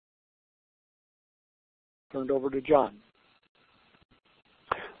turned over to John.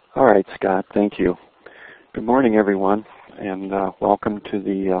 All right, Scott, thank you. Good morning, everyone, and welcome to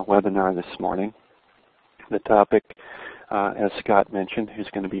the webinar this morning. The topic, as Scott mentioned, is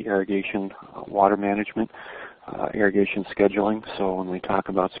going to be irrigation water management, irrigation scheduling. So when we talk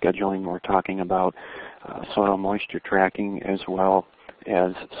about scheduling, we're talking about soil moisture tracking as well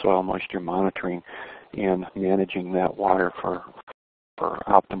as soil moisture monitoring and managing that water for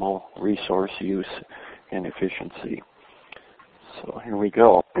optimal resource use and efficiency. So here we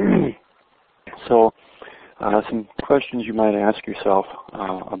go. So some questions you might ask yourself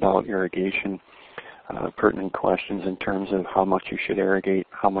about irrigation, pertinent questions in terms of how much you should irrigate,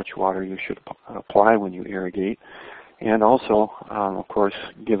 how much water you should apply when you irrigate, and also, of course,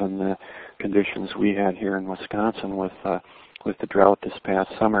 given the conditions we had here in Wisconsin with the drought this past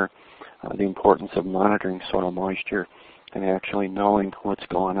summer, the importance of monitoring soil moisture and actually knowing what's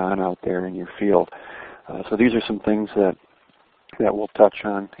going on out there in your field. So these are some things that we'll touch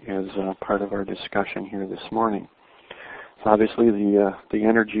on as part of our discussion here this morning. So obviously, the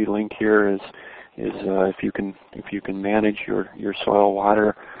energy link here is if you can manage your soil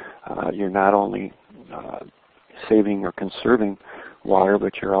water, you're not only saving or conserving water,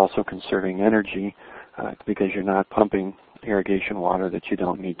 but you're also conserving energy because you're not pumping irrigation water that you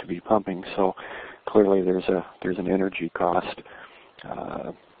don't need to be pumping. So clearly, there's an energy cost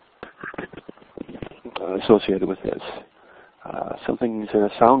associated with this. Is there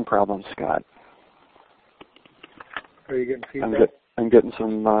a sound problem, Scott? Are you getting feedback? I'm getting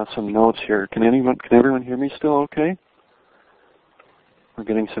some notes here. Can everyone hear me still okay? We're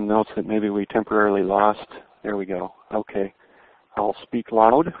getting some notes that maybe we temporarily lost. There we go. Okay. I'll speak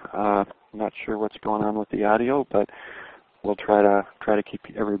loud. I'm not sure what's going on with the audio, but we'll try to keep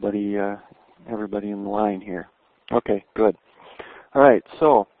everybody in line here. Okay, good. All right,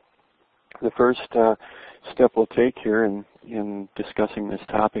 so the first step we'll take here in discussing this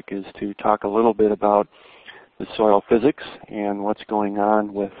topic is to talk a little bit about the soil physics and what's going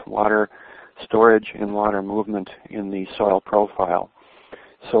on with water storage and water movement in the soil profile.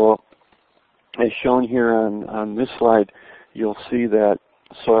 So as shown here on this slide, you'll see that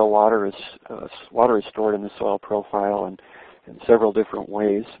soil water is stored in the soil profile in several different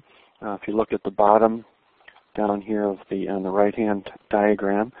ways. If you look at the bottom down here on the right-hand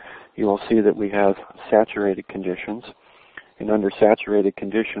diagram, you will see that we have saturated conditions. And under saturated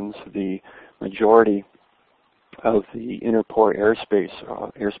conditions, the majority of the inner pore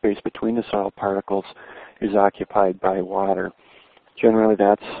airspace between the soil particles, is occupied by water. Generally,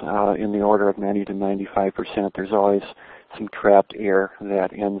 that's in the order of 90 to 95%. There's always some trapped air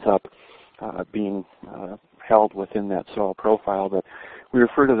that ends up being held within that soil profile, but we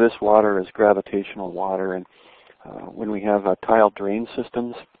refer to this water as gravitational water. And when we have tile drain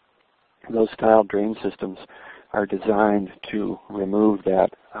systems, those tile drain systems are designed to remove that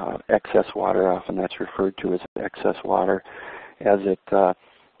excess water. Often that's referred to as excess water, as it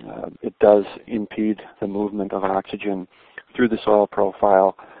does impede the movement of oxygen through the soil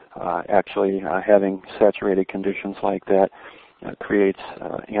profile. Actually, having saturated conditions like that creates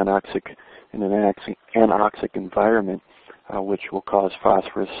an anoxic environment, which will cause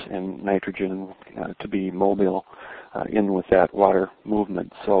phosphorus and nitrogen to be mobile in with that water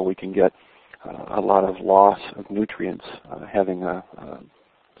movement. So we can get a lot of loss of nutrients having a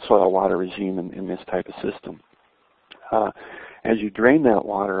soil water regime in this type of system. As you drain that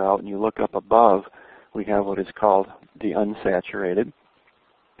water out and you look up above, we have what is called the unsaturated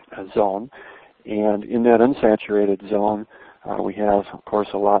zone. And in that unsaturated zone, we have, of course,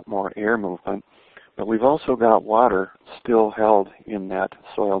 a lot more air movement. But we've also got water still held in that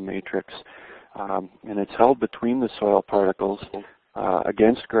soil matrix. And it's held between the soil particles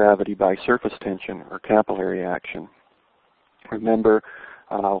against gravity by surface tension or capillary action. Remember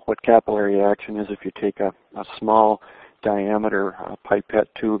what capillary action is. If you take a small diameter pipette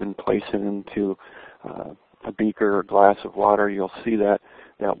tube and place it into a beaker or glass of water, you'll see that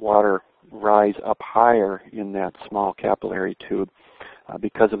water rise up higher in that small capillary tube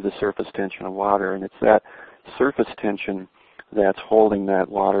because of the surface tension of water. And it's that surface tension that's holding that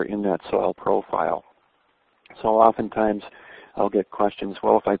water in that soil profile. So oftentimes I'll get questions,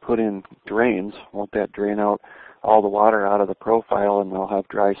 well, if I put in drains, won't that drain out all the water out of the profile and I'll have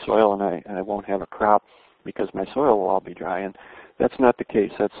dry soil and I won't have a crop because my soil will all be dry? And that's not the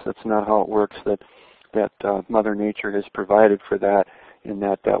case. That's not how it works. That Mother Nature has provided for that, in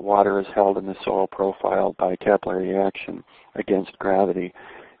that water is held in the soil profile by capillary action against gravity.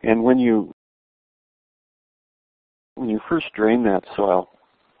 And when you first drain that soil,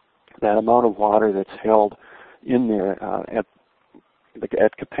 that amount of water that's held in there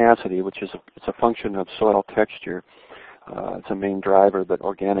at capacity, which is it's a function of soil texture. It's a main driver, but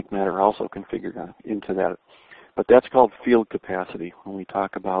organic matter also can figure into that. But that's called field capacity when we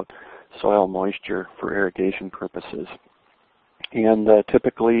talk about soil moisture for irrigation purposes. And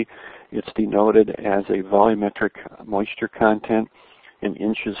typically it's denoted as a volumetric moisture content in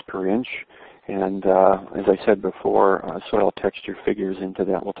inches per inch. And as I said before, soil texture figures into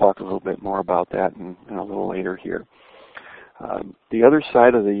that. We'll talk a little bit more about that in a little later here. The other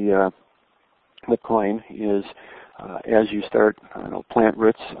side of the coin is as you start, plant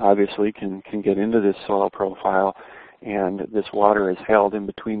roots obviously can get into this soil profile, and this water is held in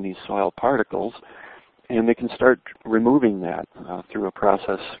between these soil particles, and they can start removing that through a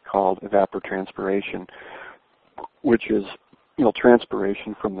process called evapotranspiration, which is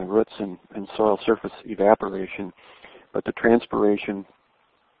transpiration from the roots and soil surface evaporation. But the transpiration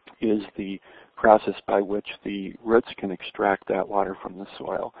is the process by which the roots can extract that water from the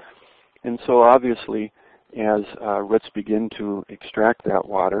soil. And so obviously, as roots begin to extract that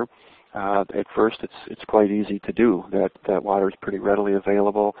water, at first it's quite easy to do. That water is pretty readily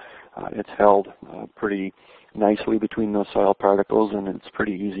available. It's held pretty nicely between those soil particles, and it's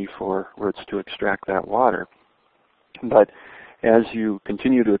pretty easy for roots to extract that water. But as you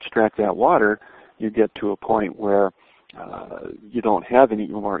continue to extract that water, you get to a point where you don't have any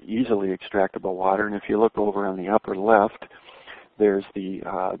more easily extractable water. And if you look over on the upper left, there's the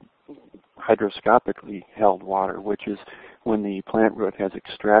hydroscopically held water, which is when the plant root has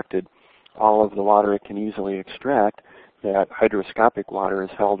extracted all of the water it can easily extract. That hydroscopic water is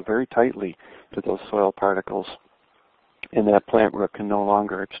held very tightly to those soil particles, and that plant root can no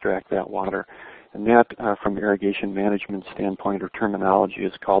longer extract that water. And that, from irrigation management standpoint or terminology,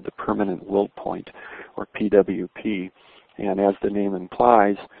 is called the permanent wilt point, or PWP. And as the name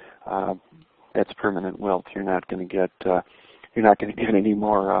implies, that's permanent wilt. You're not going to get any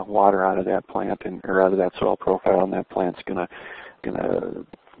more water out of that plant or out of that soil profile, and that plant's going to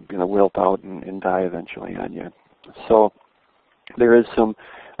wilt out and die eventually on you. So there is some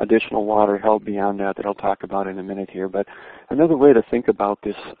additional water held beyond that I'll talk about in a minute here. But another way to think about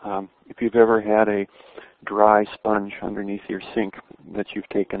this, if you've ever had a dry sponge underneath your sink that you've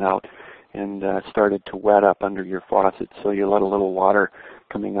taken out and started to wet up under your faucet, so you let a little water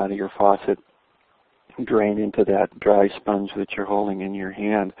coming out of your faucet drain into that dry sponge that you're holding in your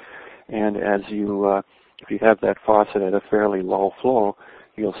hand. And as you, if you have that faucet at a fairly low flow,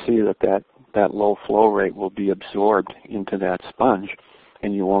 you'll see that low flow rate will be absorbed into that sponge,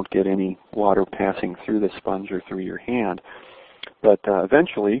 and you won't get any water passing through the sponge or through your hand. But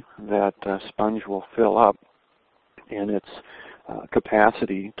eventually that sponge will fill up, and its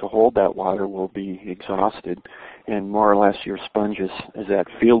capacity to hold that water will be exhausted, and more or less your sponge is at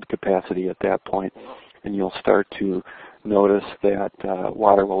field capacity at that point, and you'll start to notice that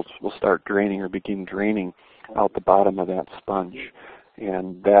water will start draining or begin draining out the bottom of that sponge.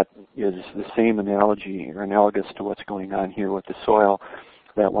 And that is the same analogy or analogous to what's going on here with the soil,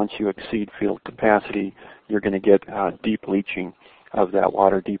 that once you exceed field capacity, you're going to get deep leaching of that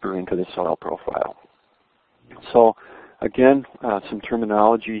water deeper into the soil profile. So again, some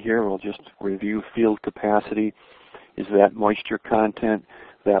terminology here. We'll just review field capacity. Is that moisture content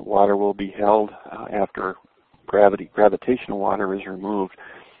that water will be held after gravitational water is removed,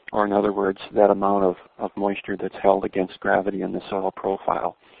 or in other words, that amount of moisture that's held against gravity in the soil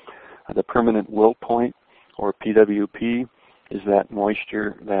profile. The permanent wilt point, or PWP, is that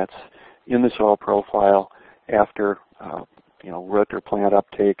moisture that's in the soil profile after root or plant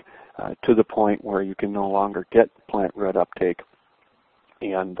uptake to the point where you can no longer get plant root uptake.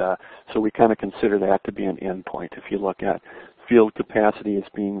 And so we kind of consider that to be an end point. If you look at field capacity as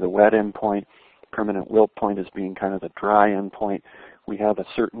being the wet end point, permanent wilt point as being kind of the dry end point, we have a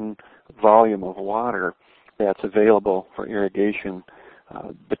certain volume of water that's available for irrigation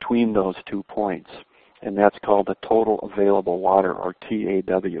between those 2 points. And that's called the total available water, or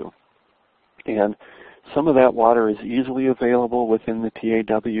TAW. And some of that water is easily available within the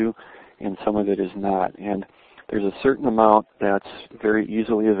TAW, and some of it is not. And there's a certain amount that's very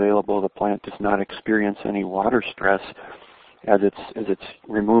easily available. The plant does not experience any water stress as it's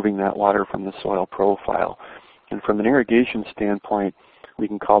removing that water from the soil profile. And from an irrigation standpoint, we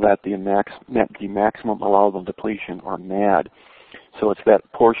can call that the maximum allowable depletion, or MAD. So it's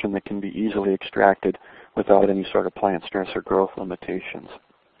that portion that can be easily extracted without any sort of plant stress or growth limitations.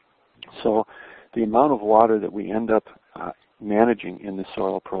 So the amount of water that we end up managing in the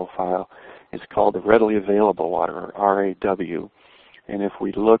soil profile is called the readily available water, or RAW. And if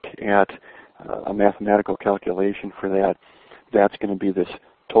we look at a mathematical calculation for that, that's going to be this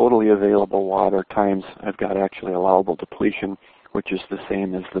totally available water times, I've got actually allowable depletion which is the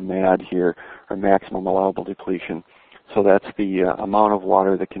same as the MAD here, or maximum allowable depletion. So that's the amount of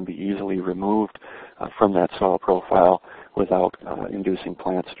water that can be easily removed from that soil profile without inducing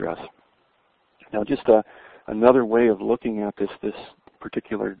plant stress. Now just another way of looking at this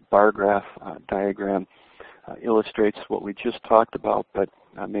particular bar graph diagram illustrates what we just talked about, but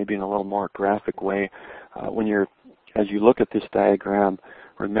maybe in a little more graphic way. As you look at this diagram,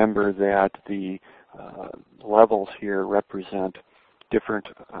 remember that the levels here represent different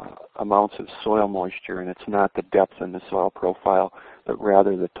amounts of soil moisture, and it's not the depth in the soil profile, but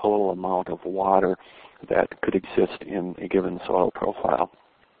rather the total amount of water that could exist in a given soil profile.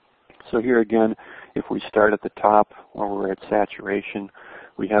 So here again, if we start at the top where we're at saturation,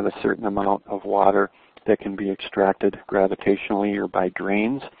 we have a certain amount of water that can be extracted gravitationally or by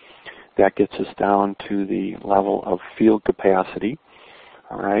drains. That gets us down to the level of field capacity.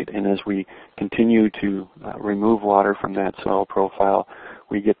 All right, and as we continue to remove water from that soil profile,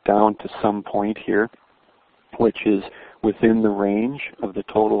 we get down to some point here, which is within the range of the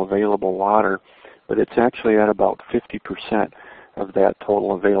total available water, but it's actually at about 50% of that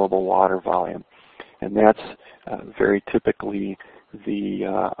total available water volume. And that's very typically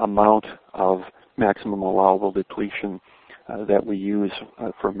the amount of maximum allowable depletion that we use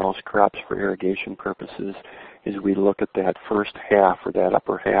for most crops for irrigation purposes, is we look at that first half or that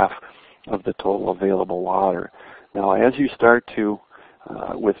upper half of the total available water. Now as you start to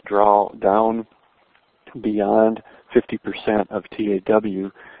withdraw down beyond 50% of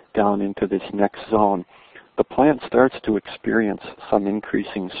TAW down into this next zone, the plant starts to experience some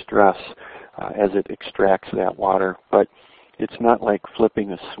increasing stress as it extracts that water, but it's not like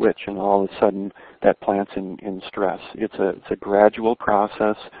flipping a switch and all of a sudden that plant's in stress. It's a gradual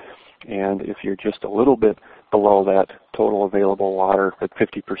process, and if you're just a little bit below that total available water at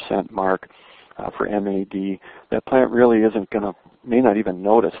 50% mark for MAD, that plant really isn't going to, may not even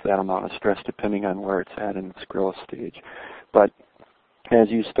notice that amount of stress depending on where it's at in its growth stage. But as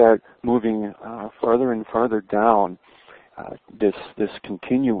you start moving farther and farther down this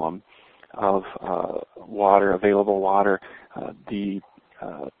continuum of water, available water, the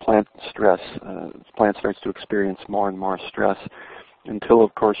plant starts to experience more and more stress until,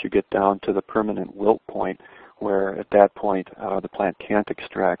 of course, you get down to the permanent wilt point, where at that point the plant can't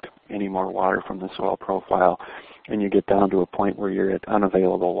extract any more water from the soil profile, and you get down to a point where you're at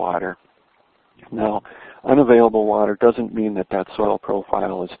unavailable water. Now, unavailable water doesn't mean that that soil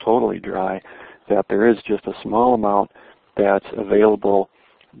profile is totally dry, that there is just a small amount that's available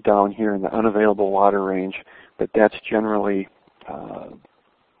down here in the unavailable water range, but that's generally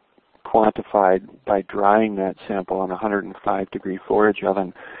quantified by drying that sample on a 105-degree forage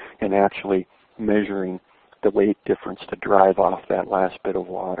oven and actually measuring the weight difference to drive off that last bit of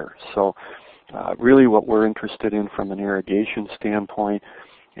water. So really what we're interested in from an irrigation standpoint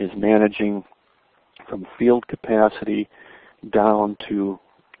is managing from field capacity down to,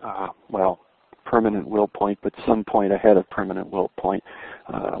 permanent wilt point, but some point ahead of permanent wilt point,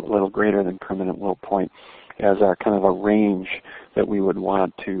 a little greater than permanent wilt point, as our kind of a range that we would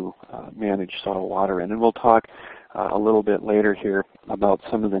want to manage soil water in. And we'll talk a little bit later here about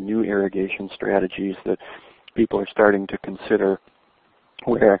some of the new irrigation strategies that people are starting to consider,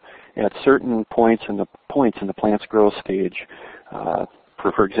 where at certain points in the plant's growth stage,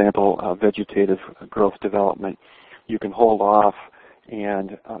 for example, vegetative growth development, you can hold off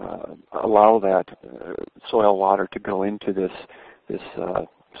and allow that soil water to go into this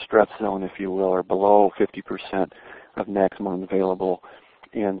stress zone, if you will, or below 50% of maximum available,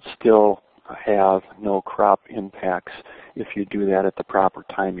 and still have no crop impacts if you do that at the proper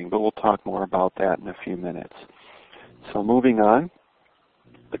timing. But we'll talk more about that in a few minutes. So moving on,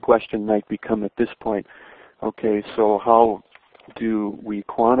 the question might become at this point, okay, so how do we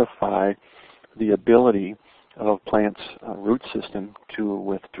quantify the ability of plants' root system to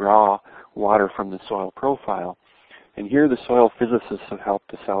withdraw water from the soil profile? And here the soil physicists have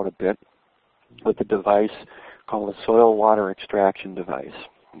helped us out a bit with a device called a soil water extraction device.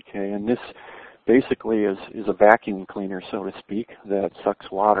 Okay, and this basically is a vacuum cleaner, so to speak, that sucks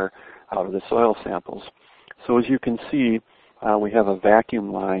water out of the soil samples. So as you can see, we have a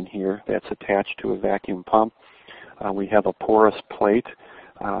vacuum line here that's attached to a vacuum pump. We have a porous plate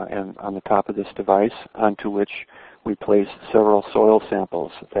and on the top of this device, onto which we place several soil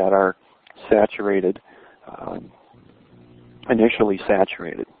samples that are saturated, initially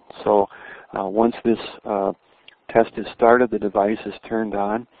saturated. So once this test is started, the device is turned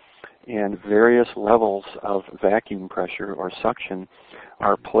on, and various levels of vacuum pressure or suction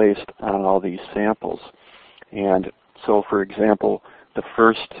are placed on all these samples. And so, for example, the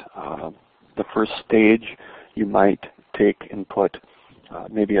first stage, you might take and put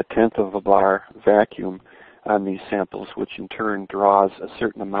maybe 1/10 of a bar vacuum on these samples, which in turn draws a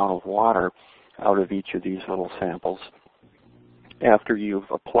certain amount of water out of each of these little samples. After you've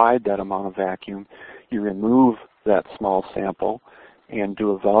applied that amount of vacuum, you remove that small sample and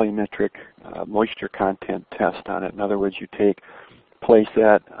do a volumetric moisture content test on it. In other words, you place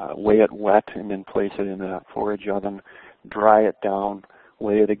that, weigh it wet, and then place it in a forage oven, dry it down,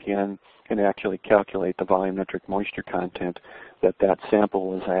 weigh it again, and actually calculate the volumetric moisture content that sample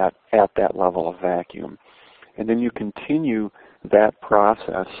was at that level of vacuum. And then you continue that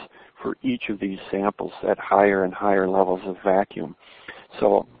process for each of these samples at higher and higher levels of vacuum.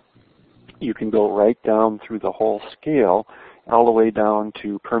 So you can go right down through the whole scale, all the way down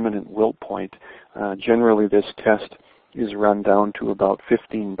to permanent wilt point. Generally, this test is run down to about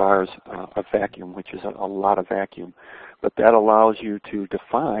 15 bars of vacuum, which is a lot of vacuum. But that allows you to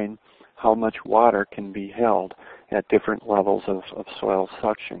define how much water can be held at different levels of soil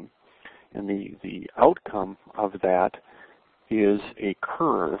suction. And the outcome of that is a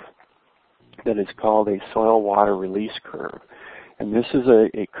curve that is called a soil water release curve. And this is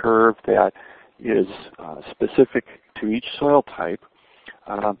a curve that is specific to each soil type,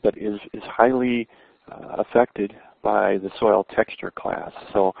 but is highly affected by the soil texture class.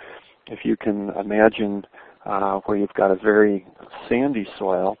 So if you can imagine where you've got a very sandy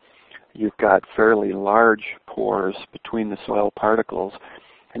soil, you've got fairly large pores between the soil particles,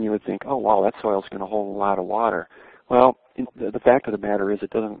 and you would think, oh wow, that soil's going to hold a lot of water. Well, the fact of the matter is it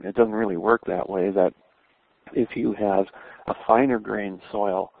doesn't really work that way. That if you have a finer grained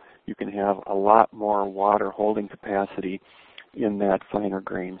soil, you can have a lot more water holding capacity in that finer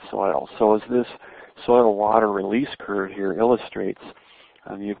grained soil. So as this soil water release curve here illustrates,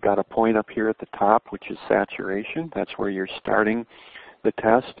 you've got a point up here at the top, which is saturation. That's where you're starting the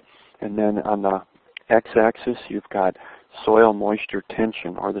test. And then on the x-axis, you've got soil moisture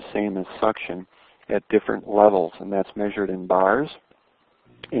tension, or the same as suction, at different levels, and that's measured in bars.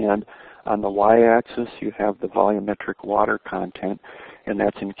 And on the y-axis, you have the volumetric water content, and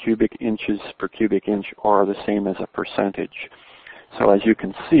that's in cubic inches per cubic inch, or the same as a percentage. So as you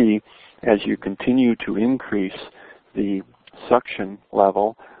can see, as you continue to increase the suction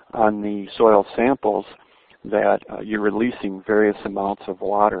level on the soil samples, that you're releasing various amounts of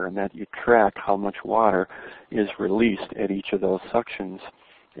water, and that you track how much water is released at each of those suctions,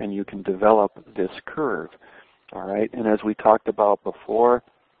 and you can develop this curve. All right, and as we talked about before,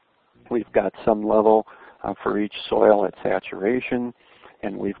 we've got some level for each soil at saturation,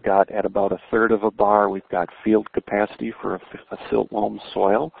 and we've got at about 1/3 of a bar, we've got field capacity for a silt loam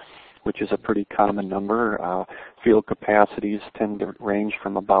soil, which is a pretty common number. Field capacities tend to range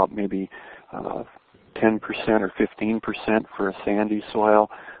from about maybe 10% or 15% for a sandy soil,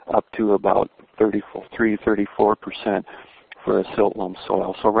 up to about 34% for a silt loam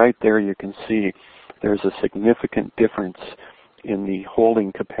soil. So right there you can see there's a significant difference in the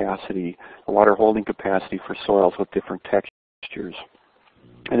holding capacity, water holding capacity for soils with different textures.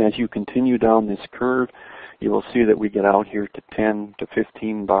 And as you continue down this curve, you will see that we get out here to 10 to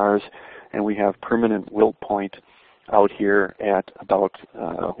 15 bars, and we have permanent wilt point out here at about,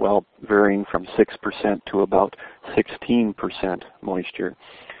 varying from 6% to about 16% moisture.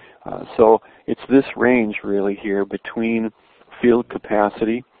 So it's this range really here between field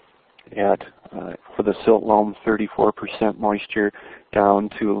capacity at, for the silt loam, 34% moisture, down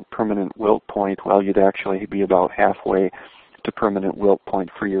to permanent wilt point. Well, you'd actually be about halfway to permanent wilt point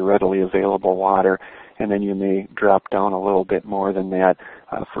for your readily available water, and then you may drop down a little bit more than that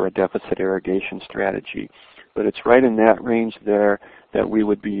for a deficit irrigation strategy. But it's right in that range there that we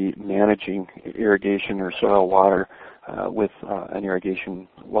would be managing irrigation or soil water with an irrigation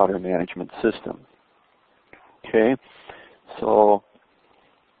water management system. Okay, so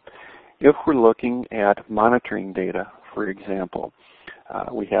if we're looking at monitoring data, for example,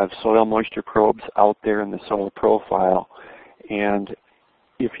 we have soil moisture probes out there in the soil profile, and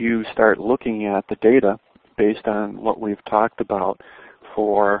if you start looking at the data based on what we've talked about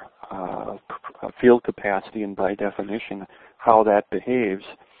for field capacity, and by definition how that behaves,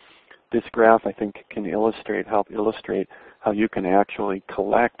 this graph I think can help illustrate how you can actually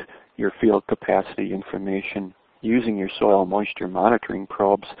collect your field capacity information using your soil moisture monitoring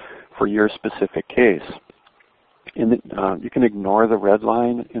probes for your specific case. You can ignore the red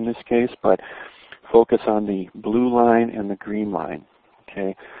line in this case, but focus on the blue line and the green line.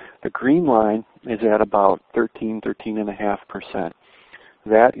 Okay, the green line is at about 13.5%.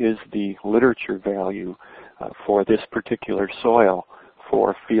 That is the literature value for this particular soil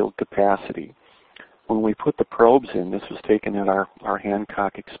for field capacity. When we put the probes in, this was taken at our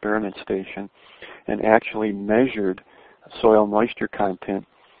Hancock experiment station, and actually measured soil moisture content,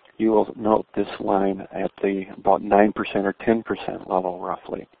 you will note this line at the about 9% or 10% level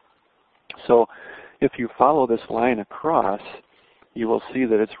roughly. So if you follow this line across, you will see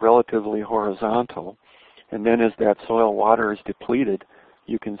that it's relatively horizontal, and then as that soil water is depleted,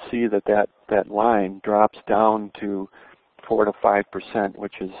 you can see that that line drops down to 4 to 5%,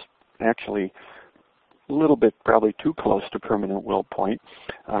 which is actually a little bit probably too close to permanent wilt point,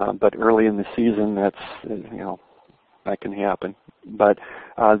 but early in the season that can happen. But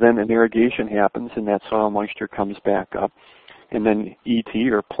then an irrigation happens and that soil moisture comes back up, and then ET,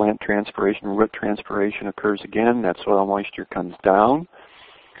 or plant transpiration, root transpiration, occurs again. That soil moisture comes down,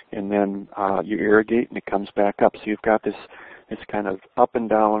 and then you irrigate and it comes back up. So you've got this kind of up and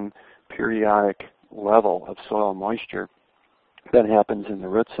down periodic level of soil moisture that happens in the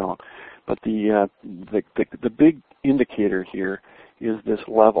root zone. But the big indicator here is this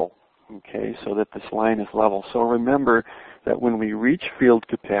level, okay, so that this line is level. So remember that when we reach field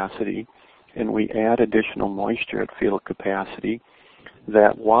capacity and we add additional moisture at field capacity,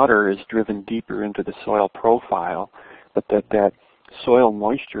 that water is driven deeper into the soil profile, but that soil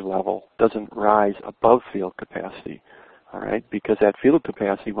moisture level doesn't rise above field capacity, all right? Because at field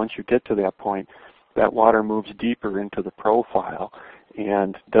capacity, once you get to that point, that water moves deeper into the profile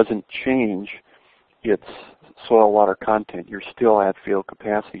and doesn't change its soil water content. You're still at field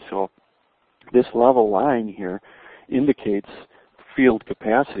capacity. So this level line here indicates field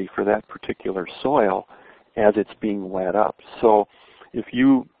capacity for that particular soil as it's being wet up. So if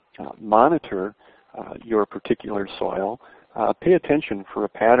you monitor your particular soil, pay attention for a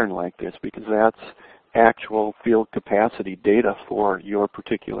pattern like this, because that's actual field capacity data for your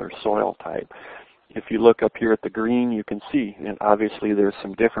particular soil type. If you look up here at the green, you can see, and obviously there's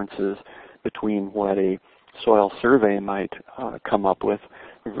some differences between what a soil survey might come up with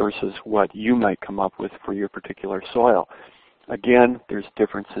versus what you might come up with for your particular soil. Again, there's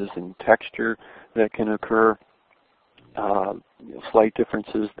differences in texture that can occur, slight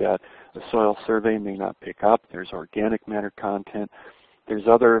differences that a soil survey may not pick up. There's organic matter content. There's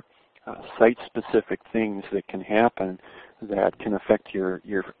other site-specific things that can happen that can affect your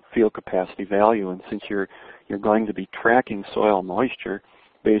field capacity value. And since you're going to be tracking soil moisture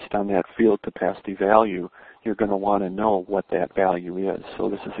based on that field capacity value, you're going to want to know what that value is. So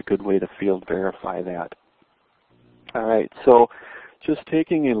this is a good way to field verify that. All right, so just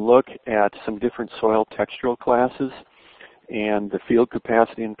taking a look at some different soil textural classes and the field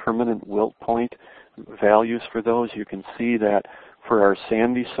capacity and permanent wilt point values for those, you can see that for our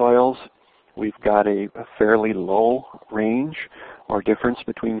sandy soils, we've got a fairly low range or difference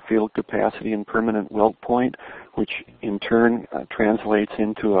between field capacity and permanent wilt point, which in turn translates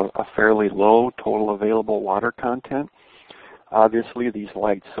into a fairly low total available water content. Obviously, these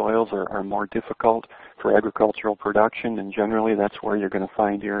light soils are more difficult for agricultural production, and generally that's where you're going to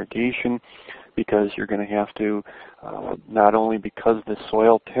find irrigation, because you're going to have to, not only because the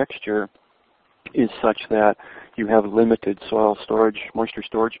soil texture is such that you have limited soil storage, moisture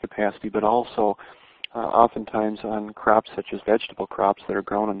storage capacity, but also oftentimes on crops such as vegetable crops that are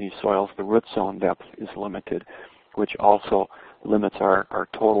grown in these soils, the root zone depth is limited, which also limits our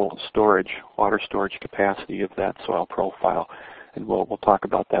total storage, water storage capacity of that soil profile. And we'll talk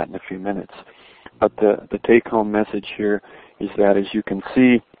about that in a few minutes. But the take-home message here is that, as you can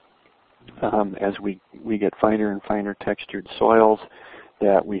see, as we get finer and finer textured soils,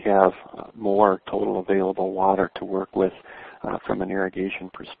 that we have more total available water to work with from an irrigation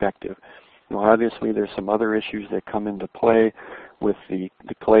perspective. Now, obviously, there's some other issues that come into play with the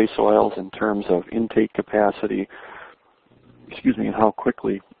clay soils in terms of intake capacity, and how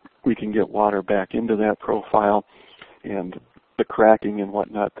quickly we can get water back into that profile, and the cracking and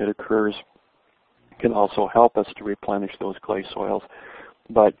whatnot that occurs can also help us to replenish those clay soils.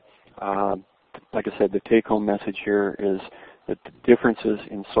 But like I said, the take-home message here is that the differences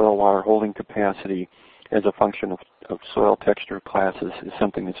in soil water holding capacity as a function of soil texture classes is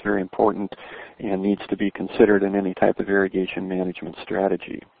something that's very important and needs to be considered in any type of irrigation management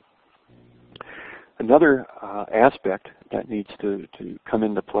strategy. Another aspect that needs to come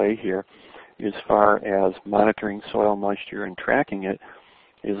into play here, as far as monitoring soil moisture and tracking it,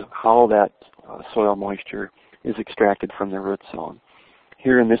 is how that soil moisture is extracted from the root zone.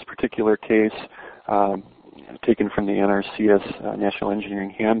 Here in this particular case, taken from the NRCS National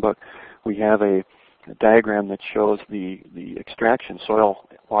Engineering Handbook, we have a diagram that shows the extraction, soil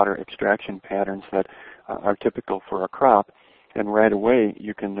water extraction patterns that are typical for a crop. And right away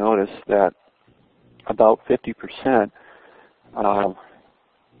you can notice that about 50% of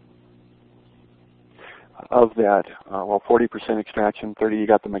that, 40% extraction, 30, you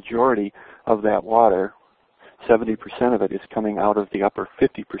got the majority of that water, 70% of it is coming out of the upper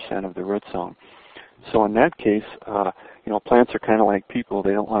 50% of the root zone. So in that case, plants are kind of like people.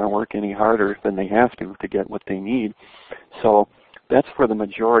 They don't want to work any harder than they have to get what they need. So that's where the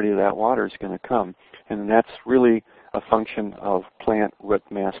majority of that water is going to come. And that's really a function of plant root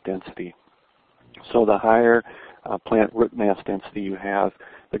mass density. So the higher plant root mass density you have,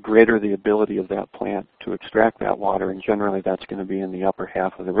 the greater the ability of that plant to extract that water, and generally that's going to be in the upper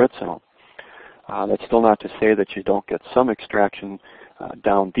half of the root zone. That's still not to say that you don't get some extraction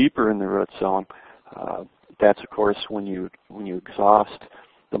down deeper in the root zone. That's, of course, when you exhaust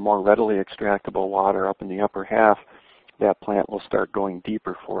the more readily extractable water up in the upper half, that plant will start going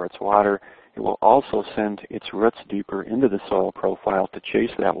deeper for its water. It will also send its roots deeper into the soil profile to chase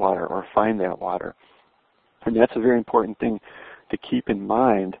that water or find that water. And that's a very important thing to keep in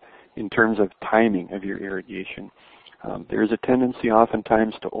mind in terms of timing of your irrigation. There is a tendency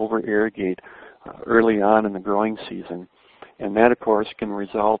oftentimes to over-irrigate early on in the growing season. And that, of course, can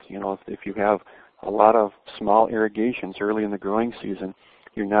result, if you have a lot of small irrigations early in the growing season,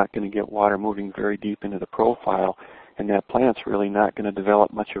 you're not going to get water moving very deep into the profile, and that plant's really not going to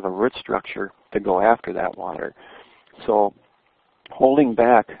develop much of a root structure to go after that water. So holding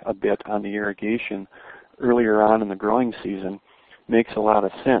back a bit on the irrigation earlier on in the growing season makes a lot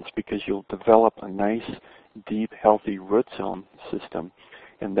of sense, because you'll develop a nice, deep, healthy root zone system.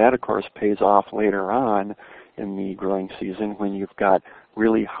 And that, of course, pays off later on in the growing season when you've got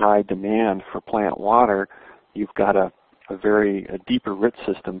really high demand for plant water. You've got a deeper root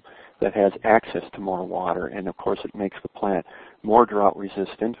system that has access to more water, and of course it makes the plant more drought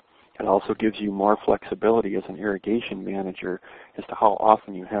resistant. It also gives you more flexibility as an irrigation manager as to how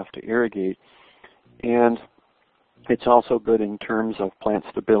often you have to irrigate. And it's also good in terms of plant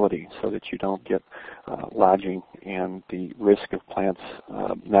stability, so that you don't get lodging and the risk of plants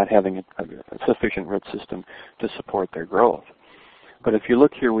not having a sufficient root system to support their growth. But if you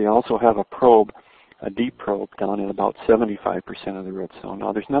look here, we also have a probe, a deep probe down in about 75% of the root zone.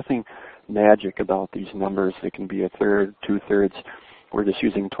 Now, there's nothing magic about these numbers. They can be a third, two-thirds. We're just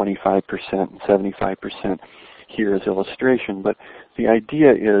using 25% and 75% here as illustration. But the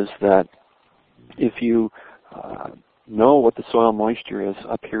idea is that if you know what the soil moisture is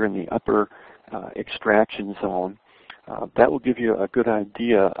up here in the upper extraction zone, that will give you a good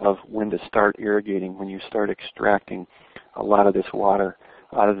idea of when to start irrigating, when you start extracting a lot of this water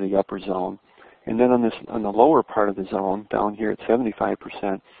out of the upper zone. And then on the lower part of the zone, down here at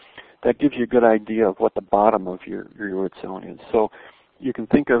 75%, that gives you a good idea of what the bottom of your root zone is. So you can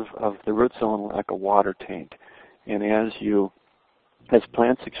think of the root zone like a water tank. And as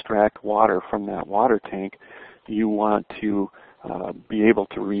plants extract water from that water tank, you want to be able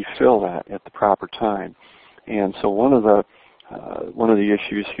to refill that at the proper time. And so one of the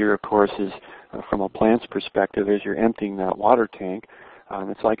issues here, of course, is from a plant's perspective, as you're emptying that water tank,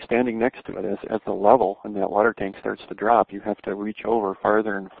 it's like standing next to it. As the level in that water tank starts to drop, you have to reach over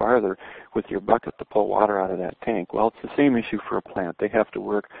farther and farther with your bucket to pull water out of that tank. Well, it's the same issue for a plant. They have to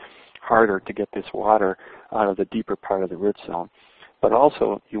work harder to get this water out of the deeper part of the root zone. But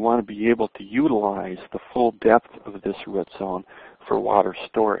also, you want to be able to utilize the full depth of this root zone for water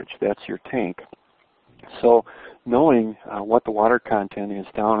storage. That's your tank. So knowing what the water content is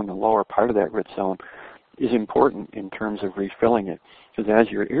down in the lower part of that root zone is important in terms of refilling it. Because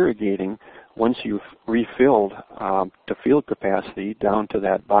as you're irrigating, once you've refilled to field capacity down to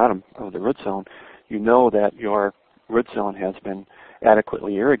that bottom of the root zone, you know that your root zone has been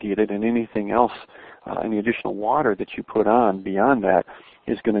adequately irrigated, and anything else, any additional water that you put on beyond that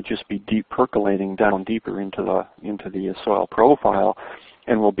is going to just be deep percolating down deeper into the soil profile,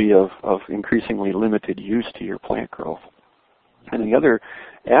 and will be of increasingly limited use to your plant growth. And the other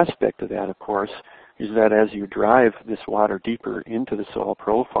aspect of that, of course, is that as you drive this water deeper into the soil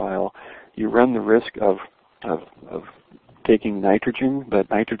profile, you run the risk of taking nitrogen, that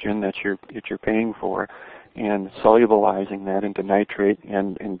nitrogen that you're paying for, and solubilizing that into nitrate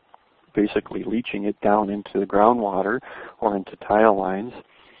and basically leaching it down into the groundwater or into tile lines,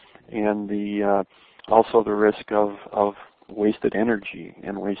 and also the risk of wasted energy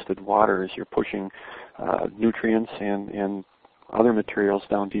and wasted water as you're pushing nutrients and other materials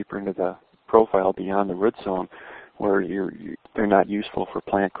down deeper into the profile beyond the root zone, where they're not useful for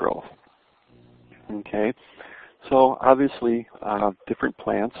plant growth. Okay, so obviously different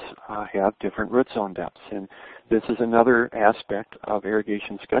plants have different root zone depths, and this is another aspect of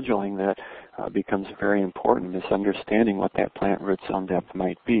irrigation scheduling that becomes very important, is understanding what that plant root zone depth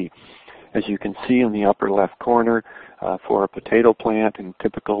might be. As you can see in the upper left corner, for a potato plant, and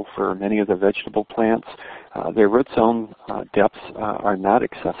typical for many of the vegetable plants, their root zone depths are not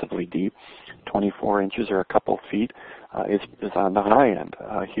excessively deep. 24 inches or a couple feet is on the high end.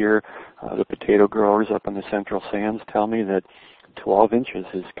 Here, the potato growers up in the Central Sands tell me that 12 inches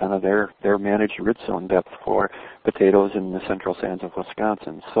is kind of their managed root zone depth for potatoes in the Central Sands of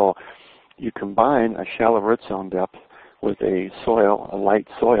Wisconsin. So you combine a shallow root zone depth with a light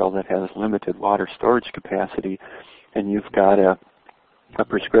soil that has limited water storage capacity, and you've got a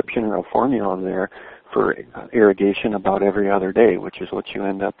prescription or a formula there for irrigation about every other day, which is what you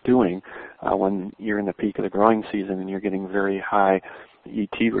end up doing when you're in the peak of the growing season and you're getting very high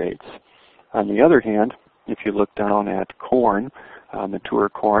ET rates. On the other hand, if you look down at corn, mature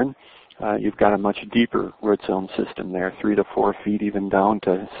corn, you've got a much deeper root zone system there, 3 to 4 feet, even down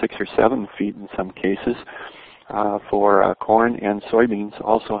to 6 or 7 feet in some cases. For corn, and soybeans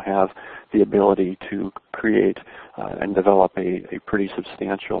also have the ability to create and develop a pretty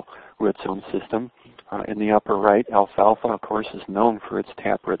substantial root zone system. In the upper right, alfalfa, of course, is known for its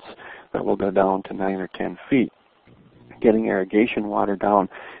taproots that will go down to 9 or 10 feet. Getting irrigation water down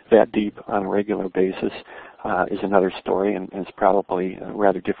that deep on a regular basis is another story, and it's probably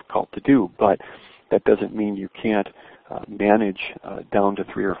rather difficult to do, but that doesn't mean you can't manage down to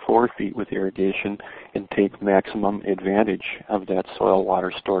 3 or 4 feet with irrigation and take maximum advantage of that soil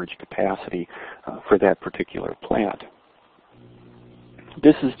water storage capacity for that particular plant.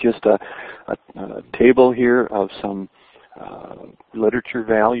 This is just a table here of some literature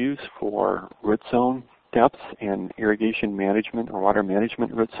values for root zone depths and irrigation management or water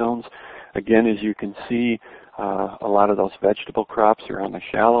management root zones. Again, as you can see, a lot of those vegetable crops are on the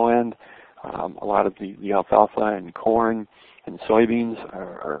shallow end. A lot of the alfalfa and corn and soybeans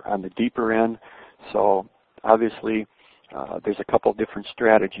are on the deeper end. So obviously there's a couple different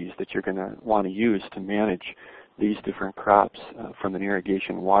strategies that you're going to want to use to manage these different crops from an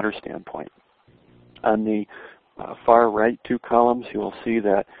irrigation water standpoint. On the far right 2 columns, you will see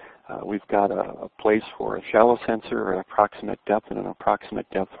that we've got a place for a shallow sensor or an approximate depth and an approximate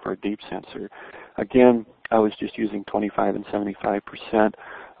depth for a deep sensor. Again, I was just using 25 and 75%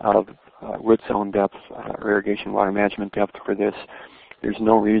 of root zone depth or irrigation water management depth for this. There's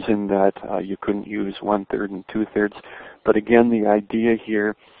no reason that you couldn't use 1/3 and 2/3. But again, the idea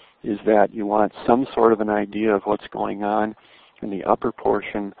here is that you want some sort of an idea of what's going on in the upper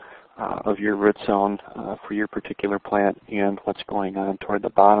portion of your root zone for your particular plant and what's going on toward the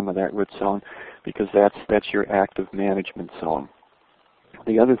bottom of that root zone, because that's your active management zone.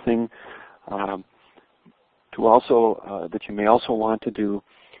 The other thing that you may also want to do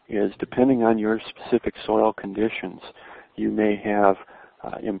is, depending on your specific soil conditions, you may have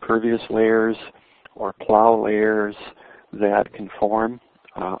impervious layers or plow layers that can form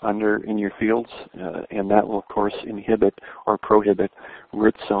in your fields, and that will of course inhibit or prohibit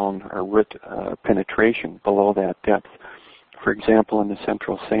root zone or root penetration below that depth. For example, in the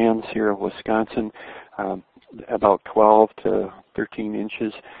Central Sands here of Wisconsin, about 12 to 13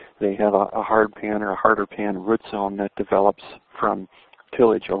 inches, they have a hard pan or a harder pan root zone that develops from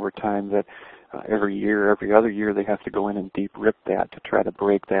tillage over time, that every other year they have to go in and deep rip that to try to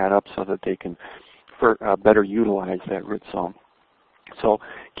break that up so that they can better utilize that root zone. So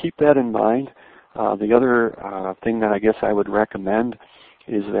keep that in mind. The other thing that I guess I would recommend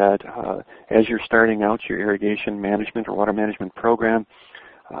is that as you're starting out your irrigation management or water management program,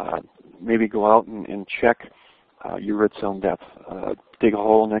 maybe go out and check your root zone depth. Dig a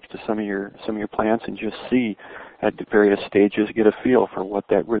hole next to some of your plants and just see at the various stages, get a feel for what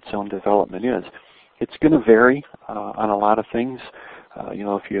that root zone development is. It's going to vary on a lot of things.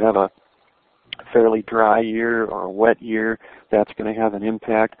 If you have a fairly dry year or a wet year, that's going to have an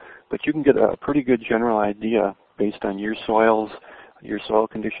impact. But you can get a pretty good general idea based on your soils, your soil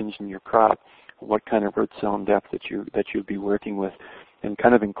conditions, and your crop, what kind of root zone depth that you'd be working with, and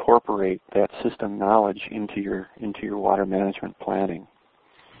kind of incorporate that system knowledge into your water management planning.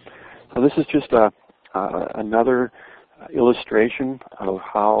 So this is just another illustration of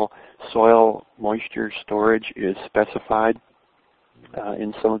how soil moisture storage is specified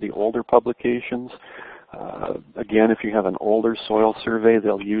in some of the older publications. Again, if you have an older soil survey,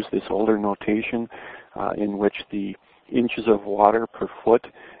 they'll use this older notation in which the inches of water per foot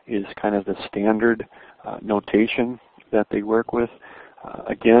is kind of the standard notation that they work with.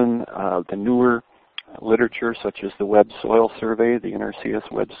 Again, the newer literature, such as the Web Soil Survey, the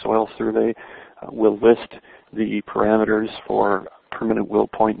NRCS Web Soil Survey, will list the parameters for permanent will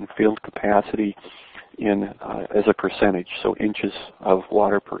point and field capacity as a percentage, so inches of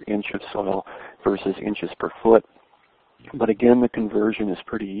water per inch of soil versus inches per foot. But again, the conversion is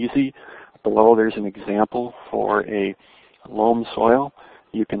pretty easy. Below there's an example for a loam soil.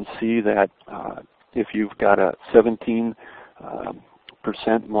 You can see that if you've got a 17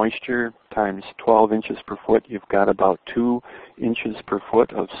 moisture times 12 inches per foot, you've got about 2 inches per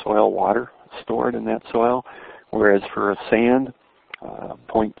foot of soil water stored in that soil, whereas for a sand,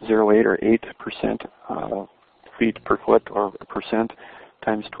 0.08 or 8% feet per foot or percent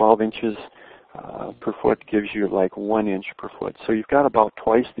times 12 inches per foot gives you like 1 inch per foot. So you've got about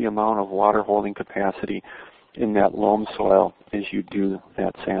twice the amount of water holding capacity in that loam soil as you do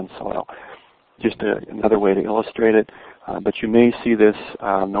that sand soil. Just another way to illustrate it, but you may see this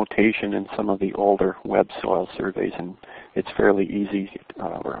notation in some of the older web soil surveys, and it's fairly easy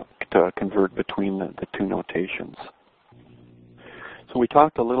to convert between the two notations. So we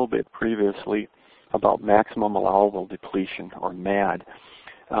talked a little bit previously about maximum allowable depletion, or MAD.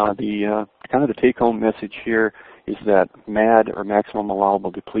 Kind of the take-home message here is that MAD, or maximum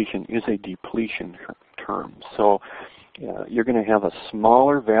allowable depletion, is a depletion term. So you're going to have a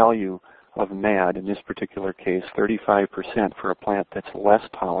smaller value of MAD, in this particular case 35%, for a plant that's less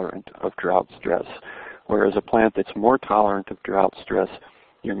tolerant of drought stress, whereas a plant that's more tolerant of drought stress,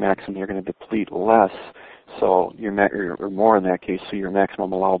 you're going to deplete less, so or more in that case, so your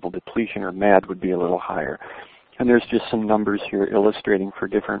maximum allowable depletion, or MAD, would be a little higher. And there's just some numbers here illustrating for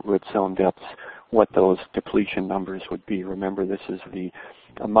different root zone depths what those depletion numbers would be. Remember, this is the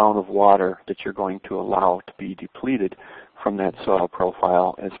amount of water that you're going to allow to be depleted from that soil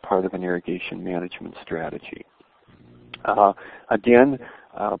profile as part of an irrigation management strategy. Again,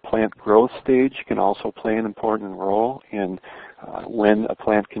 plant growth stage can also play an important role in when a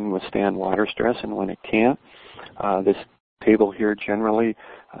plant can withstand water stress and when it can't. This table here generally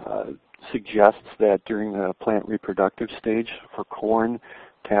suggests that during the plant reproductive stage for corn,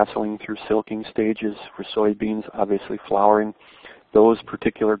 tasseling through silking stages, for soybeans, obviously flowering, those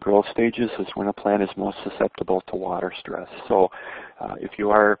particular growth stages is when a plant is most susceptible to water stress. So if you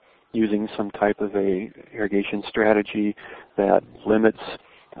are using some type of a irrigation strategy that limits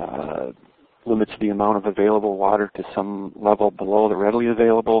the amount of available water to some level below the readily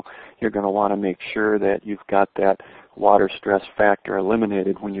available, you're going to want to make sure that you've got that water stress factor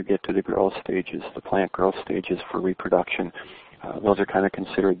eliminated when you get to the growth stages, the plant growth stages for reproduction. Those are kind of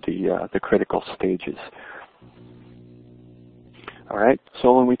considered the critical stages. All right,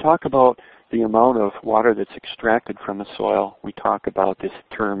 so when we talk about the amount of water that's extracted from the soil, we talk about this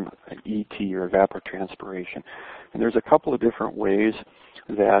term ET, or evapotranspiration. And there's a couple of different ways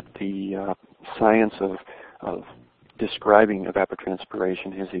that the science of describing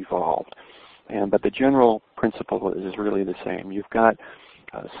evapotranspiration has evolved. But the general principle is really the same. You've got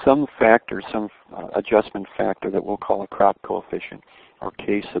some factor, some adjustment factor that we'll call a crop coefficient, or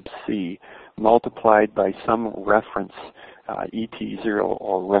K sub C, multiplied by some reference, ET0,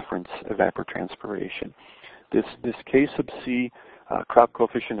 or reference evapotranspiration. This K sub C crop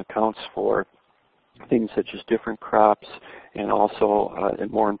coefficient accounts for things such as different crops, and also,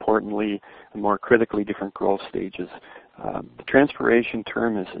 and more importantly, and more critically, different growth stages. The transpiration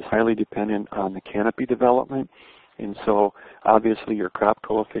term is highly dependent on the canopy development, and so obviously your crop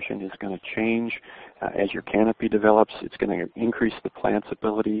coefficient is going to change as your canopy develops. It's going to increase the plant's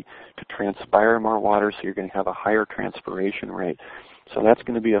ability to transpire more water, so you're going to have a higher transpiration rate. So that's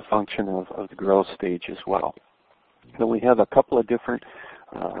going to be a function of the growth stage as well. Then we have a couple of different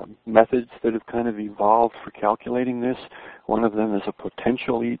methods that have kind of evolved for calculating this. One of them is a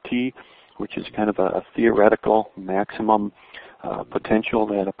potential ET, which is kind of a theoretical maximum potential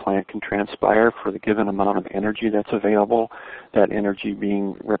that a plant can transpire for the given amount of energy that's available, that energy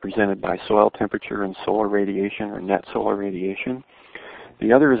being represented by soil temperature and solar radiation, or net solar radiation.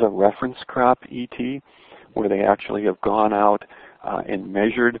 The other is a reference crop ET, where they actually have gone out and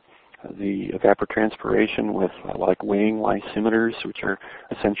measured the evapotranspiration with like weighing lysimeters, which are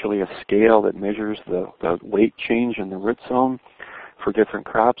essentially a scale that measures the weight change in the root zone for different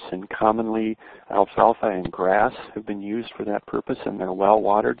crops, and commonly alfalfa and grass have been used for that purpose, and they're well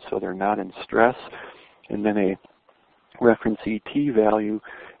watered, so they're not in stress. And then a reference ET value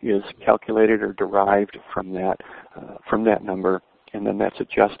is calculated or derived from that number, and then that's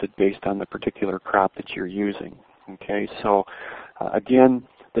adjusted based on the particular crop that you're using. Okay, so again,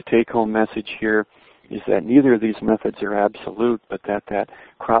 the take-home message here is that neither of these methods are absolute, but that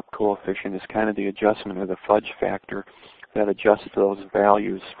crop coefficient is kind of the adjustment, or the fudge factor, that adjusts those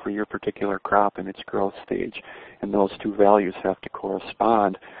values for your particular crop and its growth stage. And those two values have to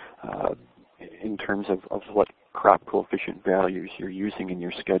correspond in terms of what crop coefficient values you're using in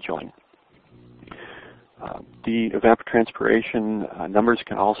your scheduling. The evapotranspiration numbers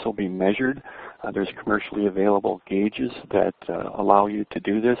can also be measured. There's commercially available gauges that allow you to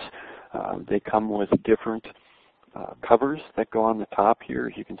do this. They come with different covers that go on the top here,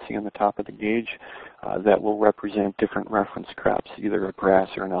 as you can see on the top of the gauge, that will represent different reference crops, either a grass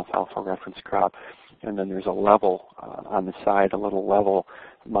or an alfalfa reference crop. And then there's a level on the side, a little level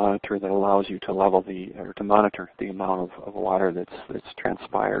monitor that allows you to level or to monitor the amount of water that's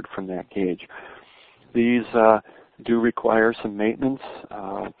transpired from that gauge. These do require some maintenance.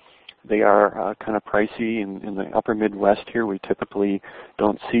 They are kind of pricey in the upper Midwest here. We typically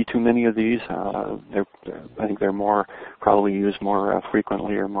don't see too many of these. I think they're probably used more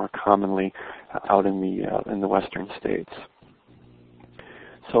frequently or more commonly out in the western states.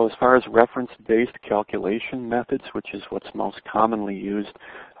 So as far as reference-based calculation methods, which is what's most commonly used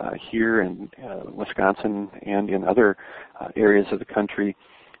here in Wisconsin and in other areas of the country,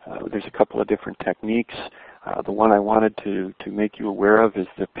 there's a couple of different techniques. The one I wanted to make you aware of is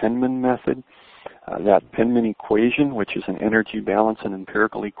the Penman method. That Penman equation, which is an energy balance and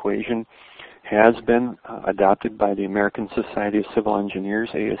empirical equation, has been adopted by the American Society of Civil Engineers,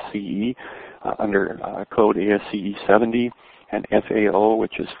 ASCE, under code ASCE 70, and FAO,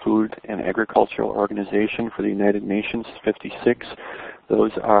 which is Food and Agricultural Organization for the United Nations, 56.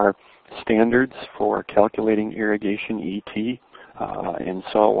 Those are standards for calculating irrigation ET and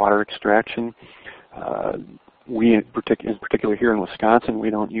saltwater extraction. We, in particular here in Wisconsin, we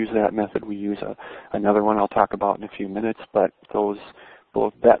don't use that method. We use another one I'll talk about in a few minutes, but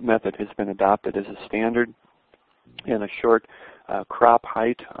that method has been adopted as a standard. And a short crop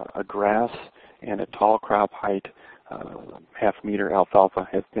height, a grass, and a tall crop height, half-meter alfalfa,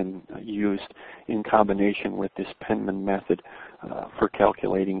 have been used in combination with this Penman method for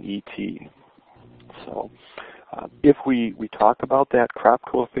calculating ET. So if we talk about that crop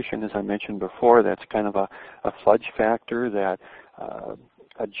coefficient, as I mentioned before, that's kind of a fudge factor that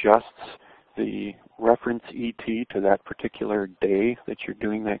adjusts the reference ET to that particular day that you're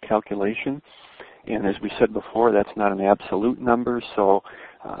doing that calculation. And as we said before, that's not an absolute number, so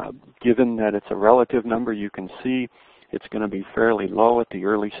given that it's a relative number, you can see it's going to be fairly low at the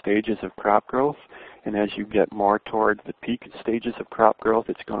early stages of crop growth, and as you get more toward the peak stages of crop growth,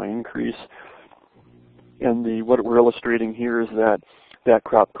 it's going to increase. And what we're illustrating here is that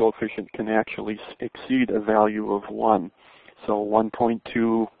crop coefficient can actually exceed a value of 1. So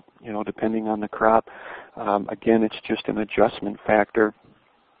 1.2, depending on the crop. Again, it's just an adjustment factor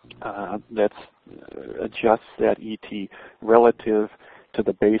that adjusts that ET relative to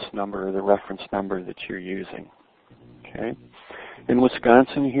the base number or the reference number that you're using. Okay. In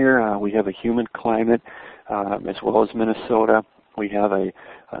Wisconsin here, we have a humid climate, as well as Minnesota. We have a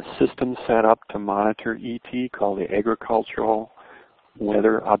system set up to monitor ET called the Agricultural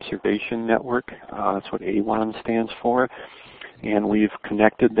Weather Observation Network. That's what AWON stands for. And we've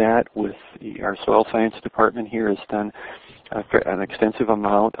connected that with our soil science department here has done an extensive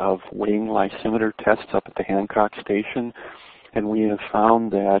amount of weighing lysimeter tests up at the Hancock Station. And we have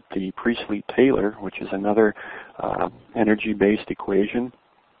found that the Priestley-Taylor, which is another energy-based equation,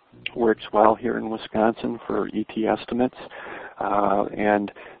 works well here in Wisconsin for ET estimates.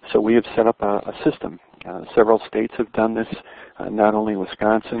 And so we have set up a system. Several states have done this, not only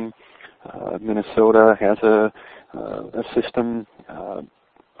Wisconsin. Minnesota has a system.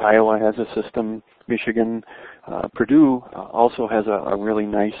 Iowa has a system. Michigan. Purdue also has a really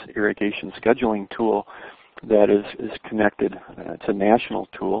nice irrigation scheduling tool that is connected. It's a national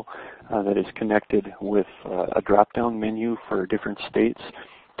tool that is connected with a drop-down menu for different states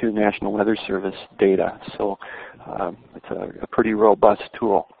to National Weather Service data. So it's a pretty robust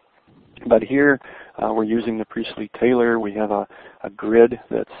tool. But here we're using the Priestley-Taylor. We have a grid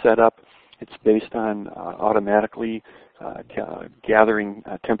that's set up. It's based on automatically gathering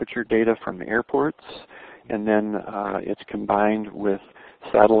temperature data from the airports, and then it's combined with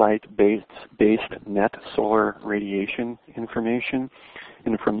satellite-based net solar radiation information.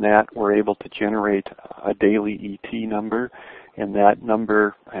 And from that, we're able to generate a daily ET number, and that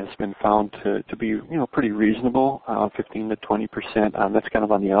number has been found to be pretty reasonable, 15 to 20%. That's kind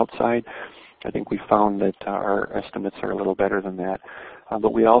of on the outside. I think we found that our estimates are a little better than that.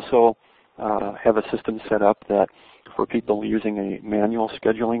 But we also have a system set up that for people using a manual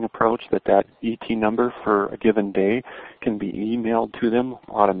scheduling approach, that ET number for a given day can be emailed to them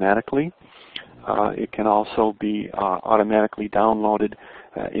automatically. It can also be automatically downloaded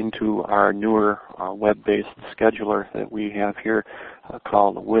into our newer web-based scheduler that we have here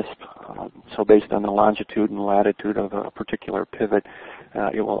called WISP. So based on the longitude and latitude of a particular pivot,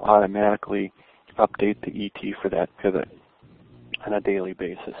 it will automatically update the ET for that pivot on a daily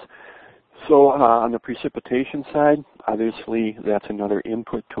basis. So on the precipitation side, obviously that's another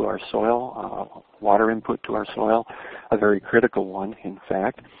input to our soil, water input to our soil, a very critical one, in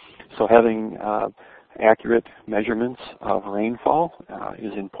fact. So having accurate measurements of rainfall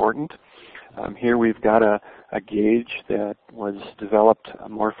is important. Here we've got a gauge that was developed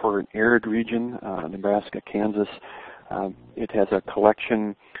more for an arid region, Nebraska, Kansas. It has a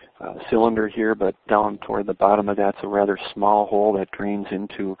collection cylinder here, but down toward the bottom of that's a rather small hole that drains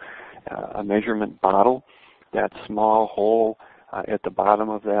into a measurement bottle. That small hole at the bottom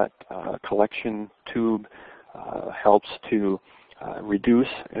of that collection tube helps to reduce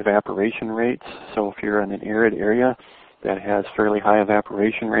evaporation rates. So if you're in an arid area that has fairly high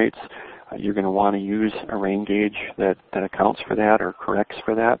evaporation rates, you're going to want to use a rain gauge that accounts for that or corrects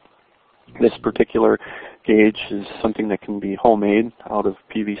for that. This particular gauge is something that can be homemade out of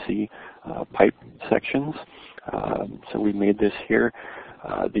PVC pipe sections. So we made this here.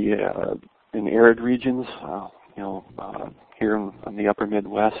 In arid regions, here in the upper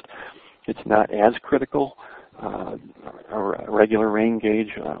Midwest, it's not as critical. A regular rain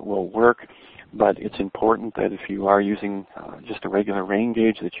gauge will work, but it's important that if you are using just a regular rain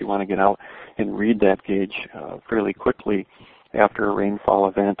gauge, that you want to get out and read that gauge fairly quickly after a rainfall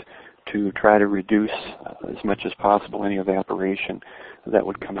event to try to reduce as much as possible any evaporation that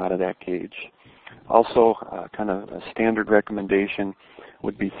would come out of that gauge. Also, kind of a standard recommendation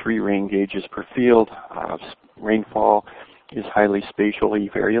would be 3 rain gauges per field. Rainfall is highly spatially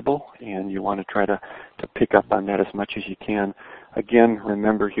variable, and you want to try to pick up on that as much as you can. Again,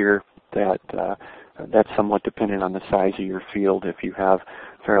 remember here that that's somewhat dependent on the size of your field. If you have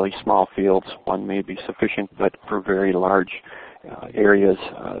fairly small fields, 1 may be sufficient, but for very large areas,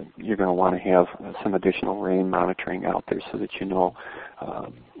 you're going to want to have some additional rain monitoring out there so that you know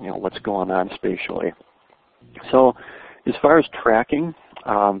what's going on spatially. So, as far as tracking,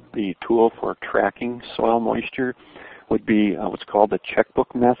 the tool for tracking soil moisture would be what's called the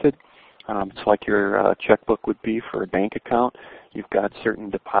checkbook method. It's like your checkbook would be for a bank account. You've got certain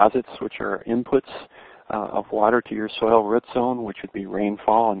deposits, which are inputs of water to your soil root zone, which would be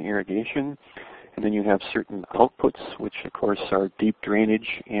rainfall and irrigation. And then you have certain outputs, which of course are deep drainage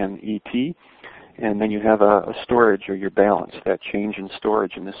and ET. And then you have a storage, or your balance, that change in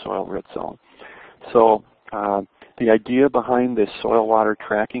storage in the soil root zone. So the idea behind this soil water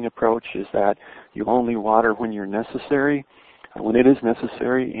tracking approach is that you only water when you're necessary, when it is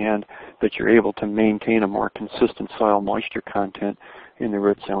necessary, and that you're able to maintain a more consistent soil moisture content in the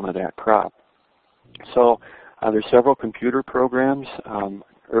root zone of that crop. So there's several computer programs.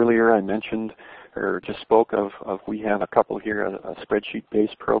 Earlier I mentioned or just spoke of we have a couple here, a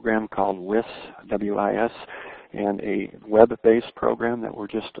spreadsheet-based program called WIS, W-I-S, and a web-based program that we're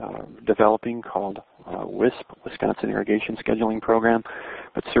just developing called WISP, Wisconsin Irrigation Scheduling Program.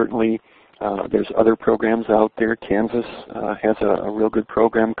 But certainly there's other programs out there. Kansas has a real good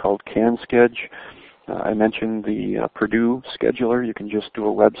program called CanSchedge. I mentioned the Purdue scheduler. You can just do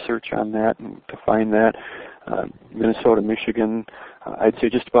a web search on that and to find that. Minnesota, Michigan, I'd say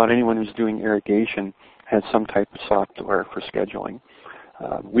just about anyone who's doing irrigation has some type of software for scheduling.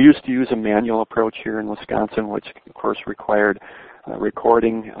 We used to use a manual approach here in Wisconsin, which of course required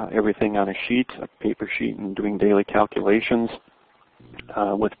recording everything on a sheet, a paper sheet, and doing daily calculations.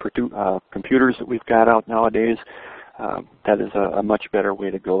 With computers that we've got out nowadays, that is a much better way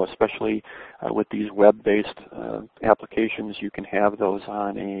to go, especially with these web-based applications. You can have those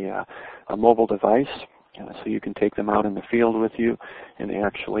on a mobile device, so you can take them out in the field with you and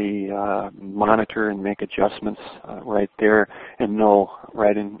actually monitor and make adjustments right there and know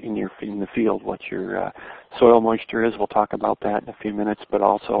right in the field what your soil moisture is. We'll talk about that in a few minutes, but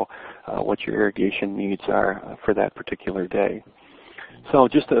also what your irrigation needs are for that particular day. So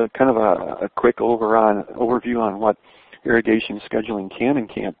just a kind of a quick overview on what irrigation scheduling can and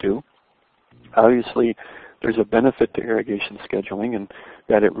can't do. Obviously, there's a benefit to irrigation scheduling, and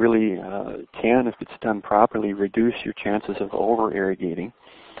that it really can, if it's done properly, reduce your chances of over-irrigating,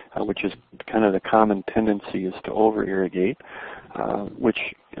 which is kind of the common tendency, is to over-irrigate, which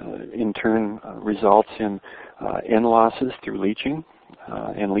in turn results in N losses through leaching,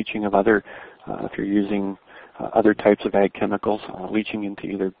 and leaching of other, if you're using other types of ag chemicals, leaching into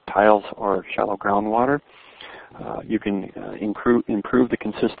either tiles or shallow groundwater. You can improve the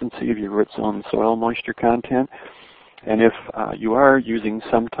consistency of your root zone soil moisture content. And if you are using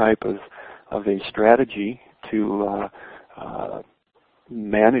some type of a strategy to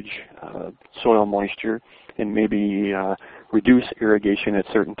manage soil moisture and maybe reduce irrigation at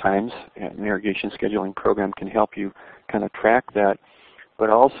certain times, an irrigation scheduling program can help you kind of track that. But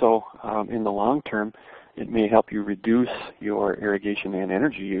also, in the long term, it may help you reduce your irrigation and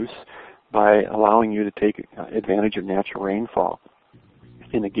energy use by allowing you to take advantage of natural rainfall.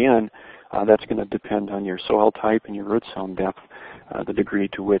 And again, that's going to depend on your soil type and your root zone depth. the degree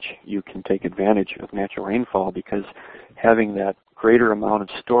to which you can take advantage of natural rainfall, because having that greater amount of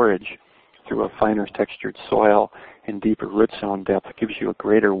storage through a finer textured soil and deeper root zone depth gives you a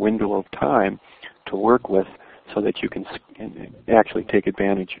greater window of time to work with so that you can actually take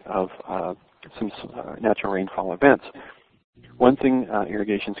advantage of some natural rainfall events. One thing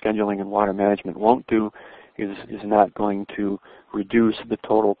irrigation scheduling and water management won't do is not going to reduce the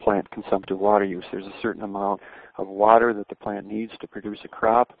total plant consumptive water use. There's a certain amount of water that the plant needs to produce a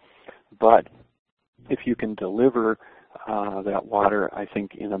crop, but if you can deliver that water, I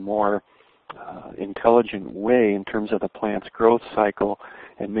think, in a more intelligent way in terms of the plant's growth cycle,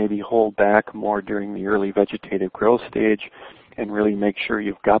 and maybe hold back more during the early vegetative growth stage and really make sure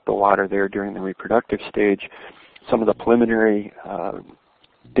you've got the water there during the reproductive stage. Some of the preliminary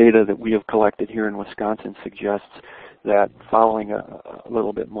data that we have collected here in Wisconsin suggests that following a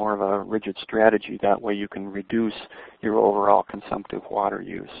little bit more of a rigid strategy, that way you can reduce your overall consumptive water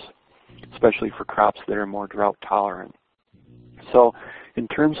use, especially for crops that are more drought tolerant. So in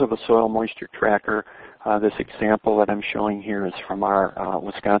terms of a soil moisture tracker, this example that I'm showing here is from our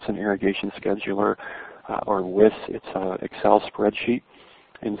Wisconsin Irrigation Scheduler, or WIS. It's an Excel spreadsheet.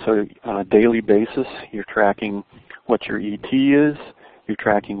 And so on a daily basis, you're tracking what your ET is, you're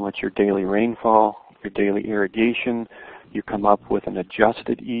tracking what your daily rainfall, your daily irrigation. You come up with an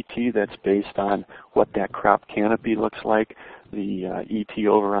adjusted ET that's based on what that crop canopy looks like. The ET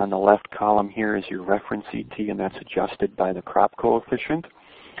over on the left column here is your reference ET, and that's adjusted by the crop coefficient.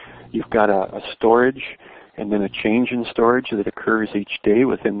 You've got a storage and then a change in storage that occurs each day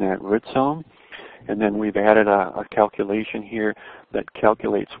within that root zone. And then we've added a calculation here that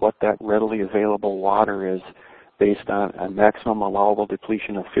calculates what that readily available water is based on a maximum allowable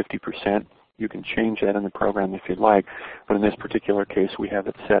depletion of 50%. You can change that in the program if you'd like, but in this particular case we have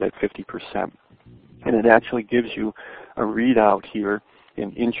it set at 50%. And it actually gives you a readout here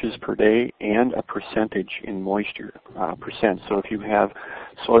in inches per day and a percentage in moisture percent. So if you have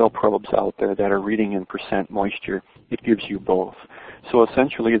soil probes out there that are reading in percent moisture, it gives you both. So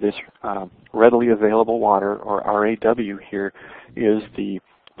essentially this readily available water, or RAW here, is the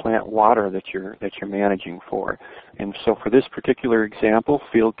plant water that you're managing for. And so for this particular example,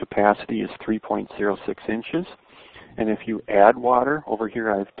 field capacity is 3.06 inches. And if you add water, over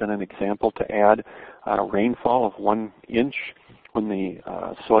here I've done an example to add rainfall of 1 inch when the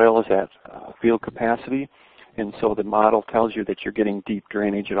soil is at field capacity. And so the model tells you that you're getting deep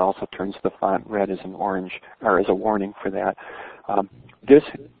drainage. It also turns the font red as an orange, or as a warning for that. This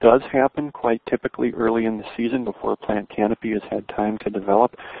does happen quite typically early in the season before plant canopy has had time to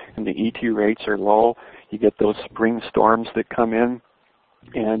develop, and the ET rates are low. You get those spring storms that come in,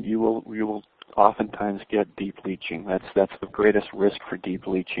 and you will oftentimes get deep leaching. That's the greatest risk for deep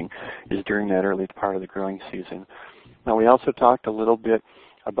leaching, is during that early part of the growing season. Now we also talked a little bit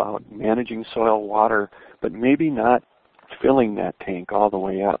about managing soil water, but maybe not filling that tank all the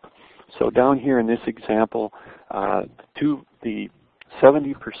way up. So down here in this example, the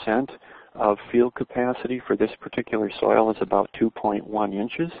 70% of field capacity for this particular soil is about 2.1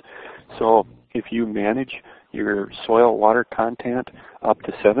 inches. So if you manage your soil water content up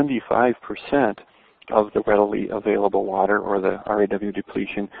to 75% of the readily available water, or the RAW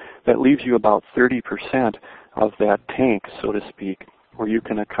depletion, that leaves you about 30% of that tank, so to speak, where you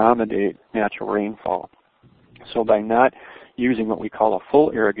can accommodate natural rainfall. So by not using what we call a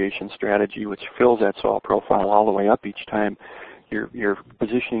full irrigation strategy, which fills that soil profile all the way up each time, you're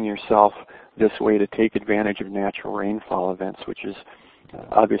positioning yourself this way to take advantage of natural rainfall events, which is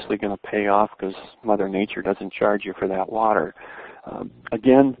obviously going to pay off because Mother Nature doesn't charge you for that water.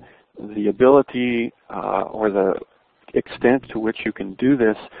 Again, the ability or the extent to which you can do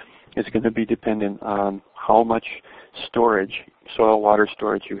this is going to be dependent on how much storage, soil water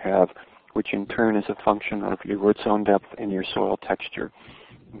storage you have, which in turn is a function of your root zone depth and your soil texture.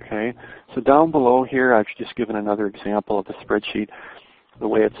 Okay, so down below here I've just given another example of the spreadsheet, the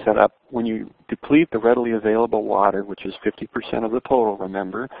way it's set up. When you deplete the readily available water, which is 50% of the total,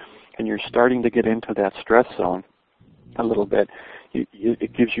 remember, and you're starting to get into that stress zone a little bit,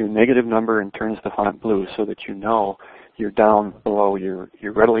 it gives you a negative number and turns the font blue so that you know you're down below, your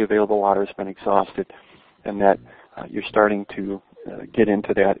readily available water has been exhausted, and that you're starting to get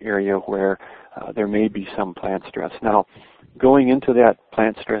into that area where there may be some plant stress. Now, going into that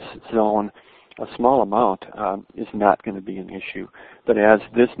plant stress zone, a small amount is not going to be an issue. But as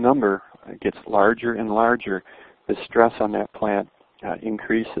this number gets larger and larger, the stress on that plant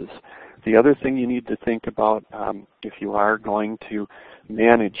increases. The other thing you need to think about if you are going to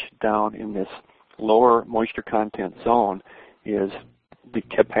manage down in this lower moisture content zone is the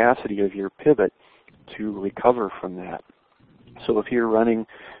capacity of your pivot to recover from that. So if you're running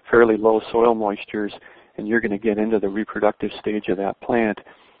fairly low soil moistures and you're going to get into the reproductive stage of that plant,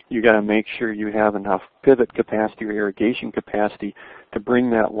 you got to make sure you have enough pivot capacity or irrigation capacity to bring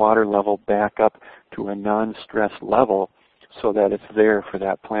that water level back up to a non-stress level so that it's there for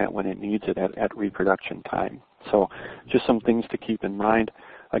that plant when it needs it at reproduction time. So just some things to keep in mind.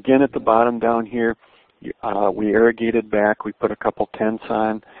 Again, at the bottom down here, we irrigated back, we put a couple tents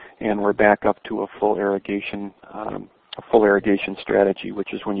on, and we're back up to a full irrigation strategy,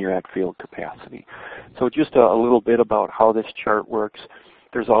 which is when you're at field capacity. So just a little bit about how this chart works.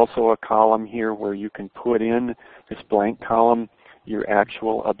 There's also a column here where you can put in this blank column your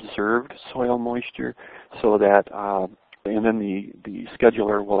actual observed soil moisture, so that and then the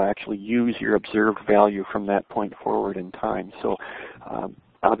scheduler will actually use your observed value from that point forward in time. So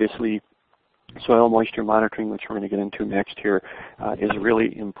obviously soil moisture monitoring, which we're going to get into next here, is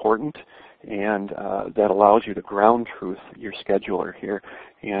really important, and that allows you to ground truth your scheduler here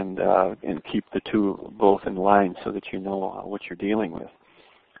and keep the two both in line so that you know what you're dealing with.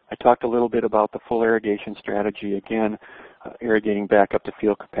 I talked a little bit about the full irrigation strategy, again, irrigating back up to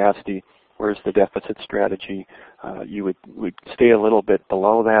field capacity, whereas the deficit strategy, you would stay a little bit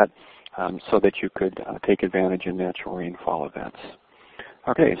below that so that you could take advantage of natural rainfall events.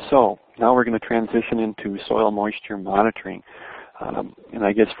 Okay, so now we're going to transition into soil moisture monitoring. And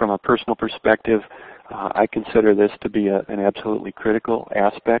I guess from a personal perspective, I consider this to be an absolutely critical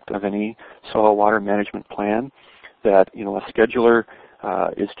aspect of any soil water management plan, that a scheduler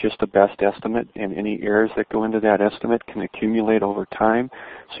is just a best estimate, and any errors that go into that estimate can accumulate over time.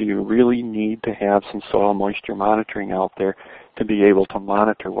 So you really need to have some soil moisture monitoring out there to be able to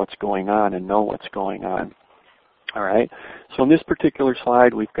monitor what's going on and know what's going on. All right, so in this particular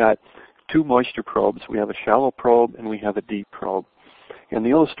slide, we've got two moisture probes. We have a shallow probe and we have a deep probe. And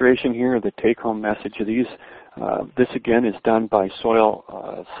the illustration here, the take-home message of these, this again is done by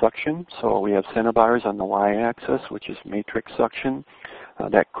soil suction. So we have centibars on the y-axis, which is matrix suction.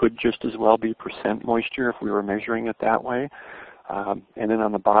 That could just as well be percent moisture if we were measuring it that way. And then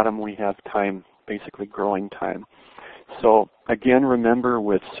on the bottom we have time, basically growing time. So again, remember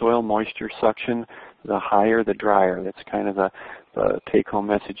with soil moisture suction, the higher the drier. That's kind of the take-home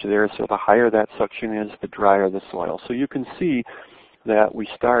message there. So the higher that suction is, the drier the soil. So you can see that we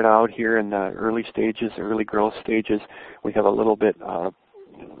start out here in the early stages, early growth stages. We have a little bit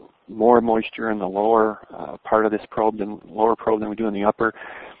more moisture in the lower part of this probe, lower probe than we do in the upper.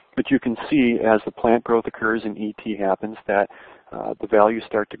 But you can see as the plant growth occurs and ET happens that the values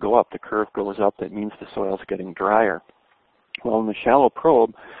start to go up. The curve goes up. That means the soil is getting drier. Well, in the shallow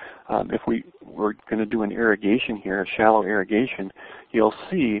probe, if we're going to do an irrigation here, a shallow irrigation, you'll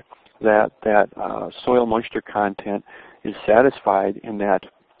see that soil moisture content is satisfied in that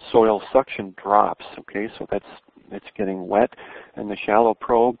soil suction drops. Okay, so it's getting wet in the shallow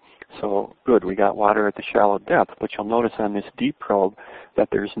probe. So good, we got water at the shallow depth. But you'll notice on this deep probe that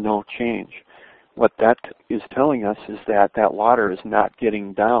there's no change. What that is telling us is that that water is not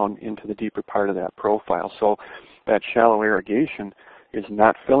getting down into the deeper part of that profile. So that shallow irrigation is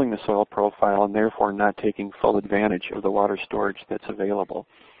not filling the soil profile and therefore not taking full advantage of the water storage that's available.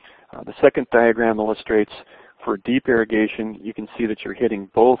 The second diagram illustrates for deep irrigation, you can see that you're hitting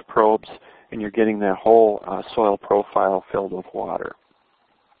both probes and you're getting that whole soil profile filled with water.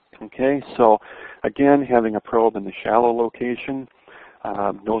 Okay, so again, having a probe in the shallow location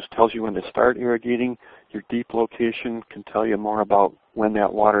tells you when to start irrigating. Your deep location can tell you more about when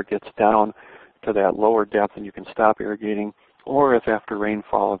that water gets down to that lower depth and you can stop irrigating, or if after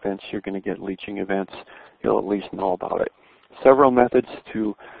rainfall events you're going to get leaching events, you'll at least know about it. Several methods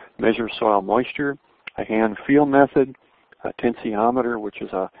to measure soil moisture: a hand feel method, a tensiometer, which is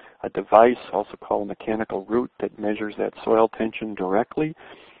a device also called a mechanical root that measures that soil tension directly.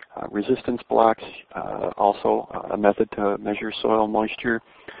 Resistance blocks, also a method to measure soil moisture.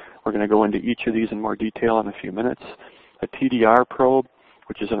 We're going to go into each of these in more detail in a few minutes. A TDR probe,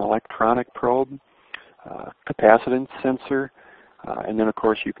 which is an electronic probe, capacitance sensor, and then of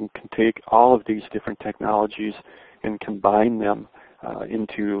course you can take all of these different technologies and combine them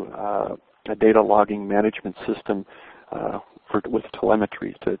into a data logging management system with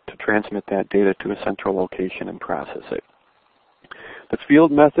telemetry to transmit that data to a central location and process it. The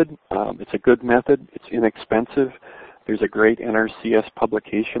field method, it's a good method. It's inexpensive. There's a great NRCS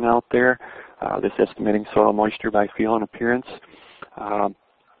publication out there that's estimating soil moisture by feel and appearance.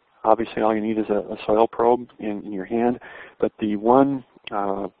 Obviously, all you need is a soil probe in your hand. But the one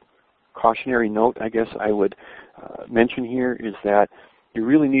cautionary note, I guess I would mention here is that you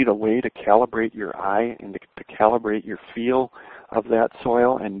really need a way to calibrate your eye and to calibrate your feel of that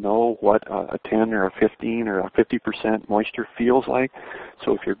soil and know what a 10 or a 15 or a 50% moisture feels like.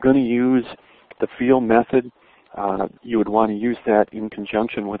 So if you're going to use the feel method, you would want to use that in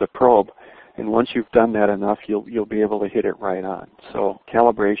conjunction with a probe. And once you've done that enough, you'll be able to hit it right on. So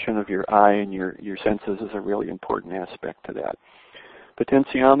calibration of your eye and your senses is a really important aspect to that. The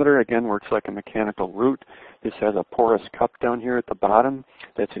tensiometer, again, works like a mechanical root. This has a porous cup down here at the bottom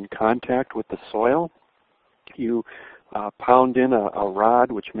that's in contact with the soil. You pound in a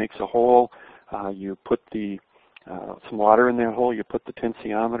rod which makes a hole. You put some water in that hole. You put the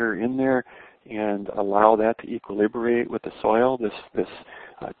tensiometer in there and allow that to equilibrate with the soil. This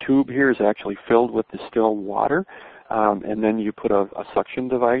tube here is actually filled with distilled water, and then you put a suction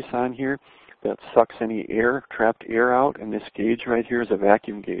device on here that sucks any air, trapped air out, and this gauge right here is a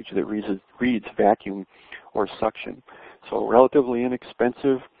vacuum gauge that reads vacuum or suction. So relatively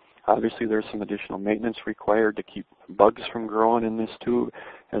inexpensive. Obviously there's some additional maintenance required to keep bugs from growing in this tube,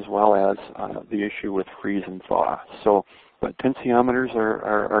 as well as the issue with freeze and thaw. But tensiometers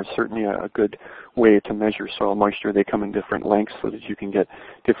are certainly a good way to measure soil moisture. They come in different lengths so that you can get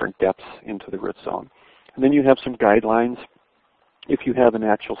different depths into the root zone. And then you have some guidelines. If you have an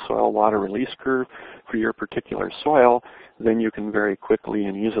actual soil water release curve for your particular soil, then you can very quickly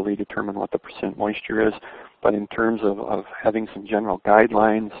and easily determine what the percent moisture is. But in terms of having some general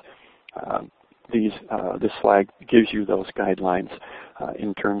guidelines, this slide gives you those guidelines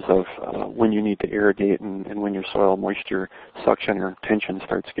in terms of when you need to irrigate and when your soil moisture suction or tension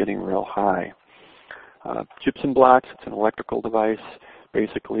starts getting real high. Gypsum blocks, it's an electrical device.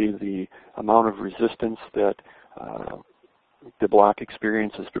 Basically, the amount of resistance that the block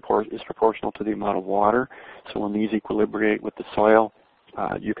experiences is proportional to the amount of water. So when these equilibrate with the soil,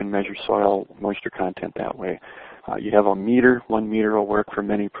 you can measure soil moisture content that way. You have a meter. 1 meter will work for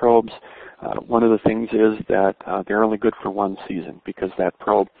many probes. One of the things is that they're only good for one season because that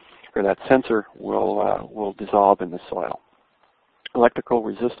probe or that sensor will dissolve in the soil. Electrical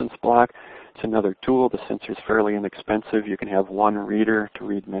resistance block, it's another tool. The sensor is fairly inexpensive. You can have one reader to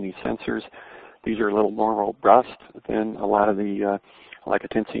read many sensors. These are a little more robust than a lot of the, like a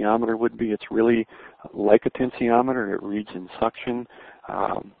tensiometer would be. It's really like a tensiometer. It reads in suction.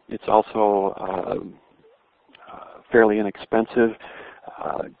 It's also fairly inexpensive.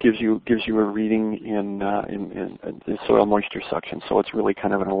 Gives you a reading in the soil moisture suction. So it's really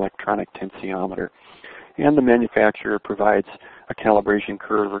kind of an electronic tensiometer. And the manufacturer provides a calibration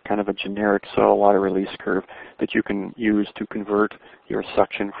curve or kind of a generic soil water release curve that you can use to convert your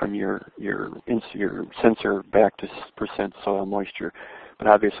suction from your sensor back to percent soil moisture. But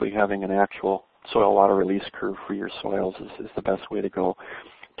obviously having an actual soil water release curve for your soils is the best way to go.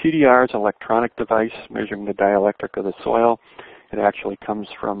 TDR is an electronic device measuring the dielectric of the soil. It actually comes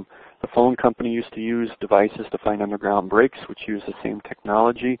from the phone company used to use devices to find underground breaks, which use the same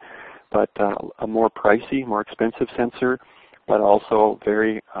technology, but a more pricey, more expensive sensor, but also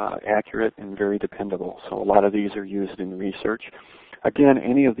very accurate and very dependable. So a lot of these are used in research. Again,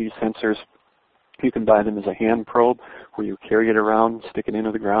 any of these sensors, you can buy them as a hand probe where you carry it around, stick it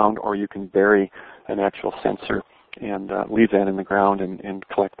into the ground, or you can bury an actual sensor and leave that in the ground and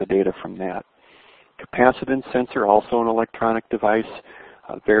collect the data from that. Capacitance sensor, also an electronic device,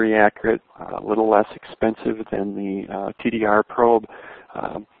 very accurate, a little less expensive than the TDR probe.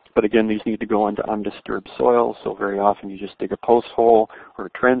 But again, these need to go into undisturbed soil, so very often you just dig a post hole or a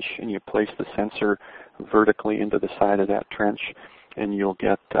trench and you place the sensor vertically into the side of that trench and you'll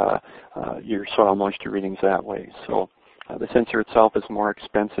get your soil moisture readings that way. So the sensor itself is more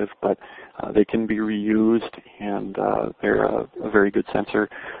expensive, but they can be reused and they're a very good sensor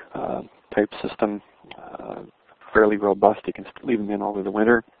type system, fairly robust. You can leave them in over the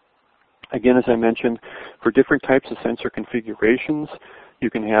winter. Again, as I mentioned, for different types of sensor configurations, you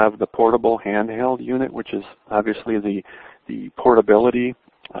can have the portable handheld unit, which is obviously the portability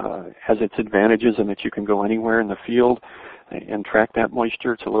has its advantages in that you can go anywhere in the field and track that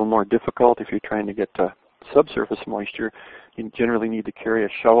moisture. It's a little more difficult if you're trying to get to subsurface moisture. You generally need to carry a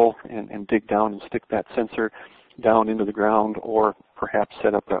shovel and dig down and stick that sensor down into the ground, or perhaps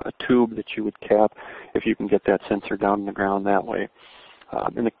set up a tube that you would cap if you can get that sensor down in the ground that way.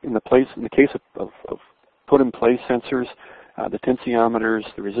 In the case of put-in-place sensors, the tensiometers,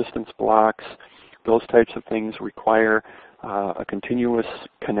 the resistance blocks, those types of things require a continuous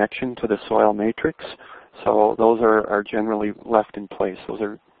connection to the soil matrix. So those are generally left in place. Those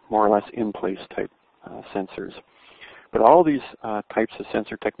are more or less in-place type sensors. But all these types of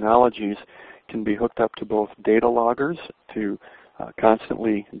sensor technologies can be hooked up to both data loggers to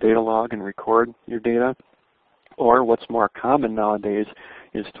constantly data log and record your data, or what's more common nowadays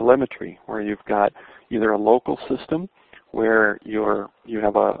is telemetry, where you've got either a local system where you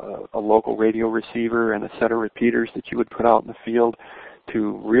have a local radio receiver and a set of repeaters that you would put out in the field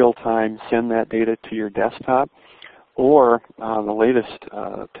to real-time send that data to your desktop. Or the latest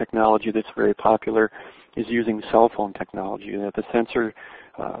technology that's very popular is using cell phone technology, that the sensor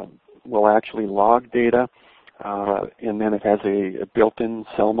will actually log data, and then it has a built-in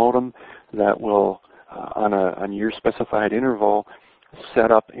cell modem that will, on your specified interval,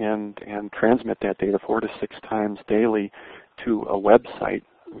 set up and transmit that data 4 to 6 times daily to a website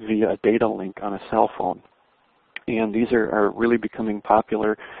via a data link on a cell phone. And these are really becoming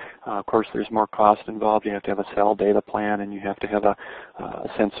popular. Of course, there's more cost involved. You have to have a cell data plan, and you have to have a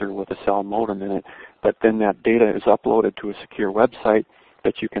sensor with a cell modem in it. But then that data is uploaded to a secure website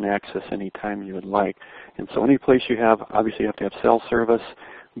that you can access anytime you would like. And so any place you have, obviously you have to have cell service,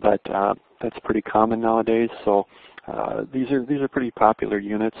 but that's pretty common nowadays. So these are pretty popular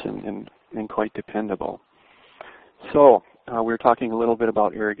units and quite dependable. So we're talking a little bit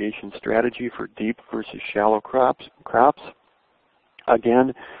about irrigation strategy for deep versus shallow crops.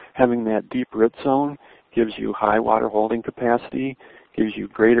 Again, having that deep root zone gives you high water holding capacity, gives you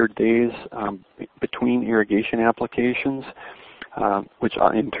greater days between irrigation applications, which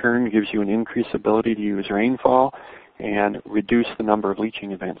in turn gives you an increased ability to use rainfall and reduce the number of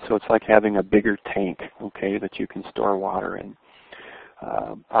leaching events. So it's like having a bigger tank, okay, that you can store water in.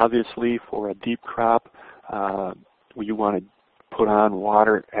 Obviously, for a deep crop, you want to put on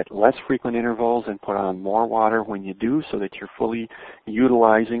water at less frequent intervals and put on more water when you do, so that you're fully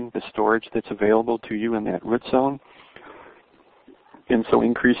utilizing the storage that's available to you in that root zone. And so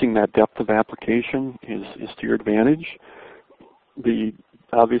increasing that depth of application is to your advantage.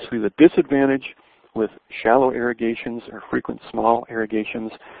 Obviously the disadvantage with shallow irrigations or frequent small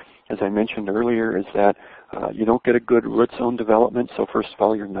irrigations, as I mentioned earlier, is that you don't get a good root zone development. So first of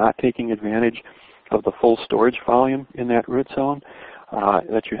all, you're not taking advantage of the full storage volume in that root zone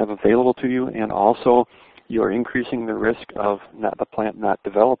that you have available to you, and also you're increasing the risk of the plant not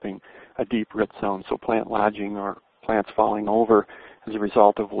developing a deep root zone, so plant lodging or plants falling over as a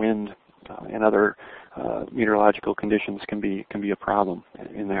result of wind and other meteorological conditions can be a problem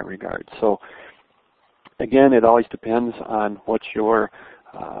in that regard. So again, it always depends on what your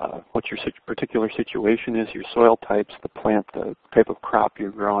particular situation is, your soil types, the plant, the type of crop you're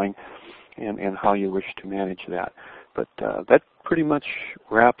growing, and how you wish to manage that. But that pretty much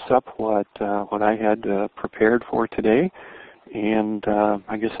wraps up what I had prepared for today. And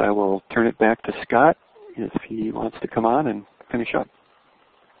I guess I will turn it back to Scott if he wants to come on and finish up.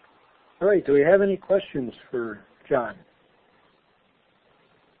 All right. Do we have any questions for John?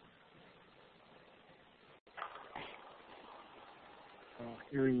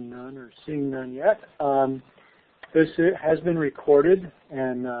 Hearing none or seeing none yet. This has been recorded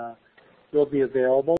and will be available.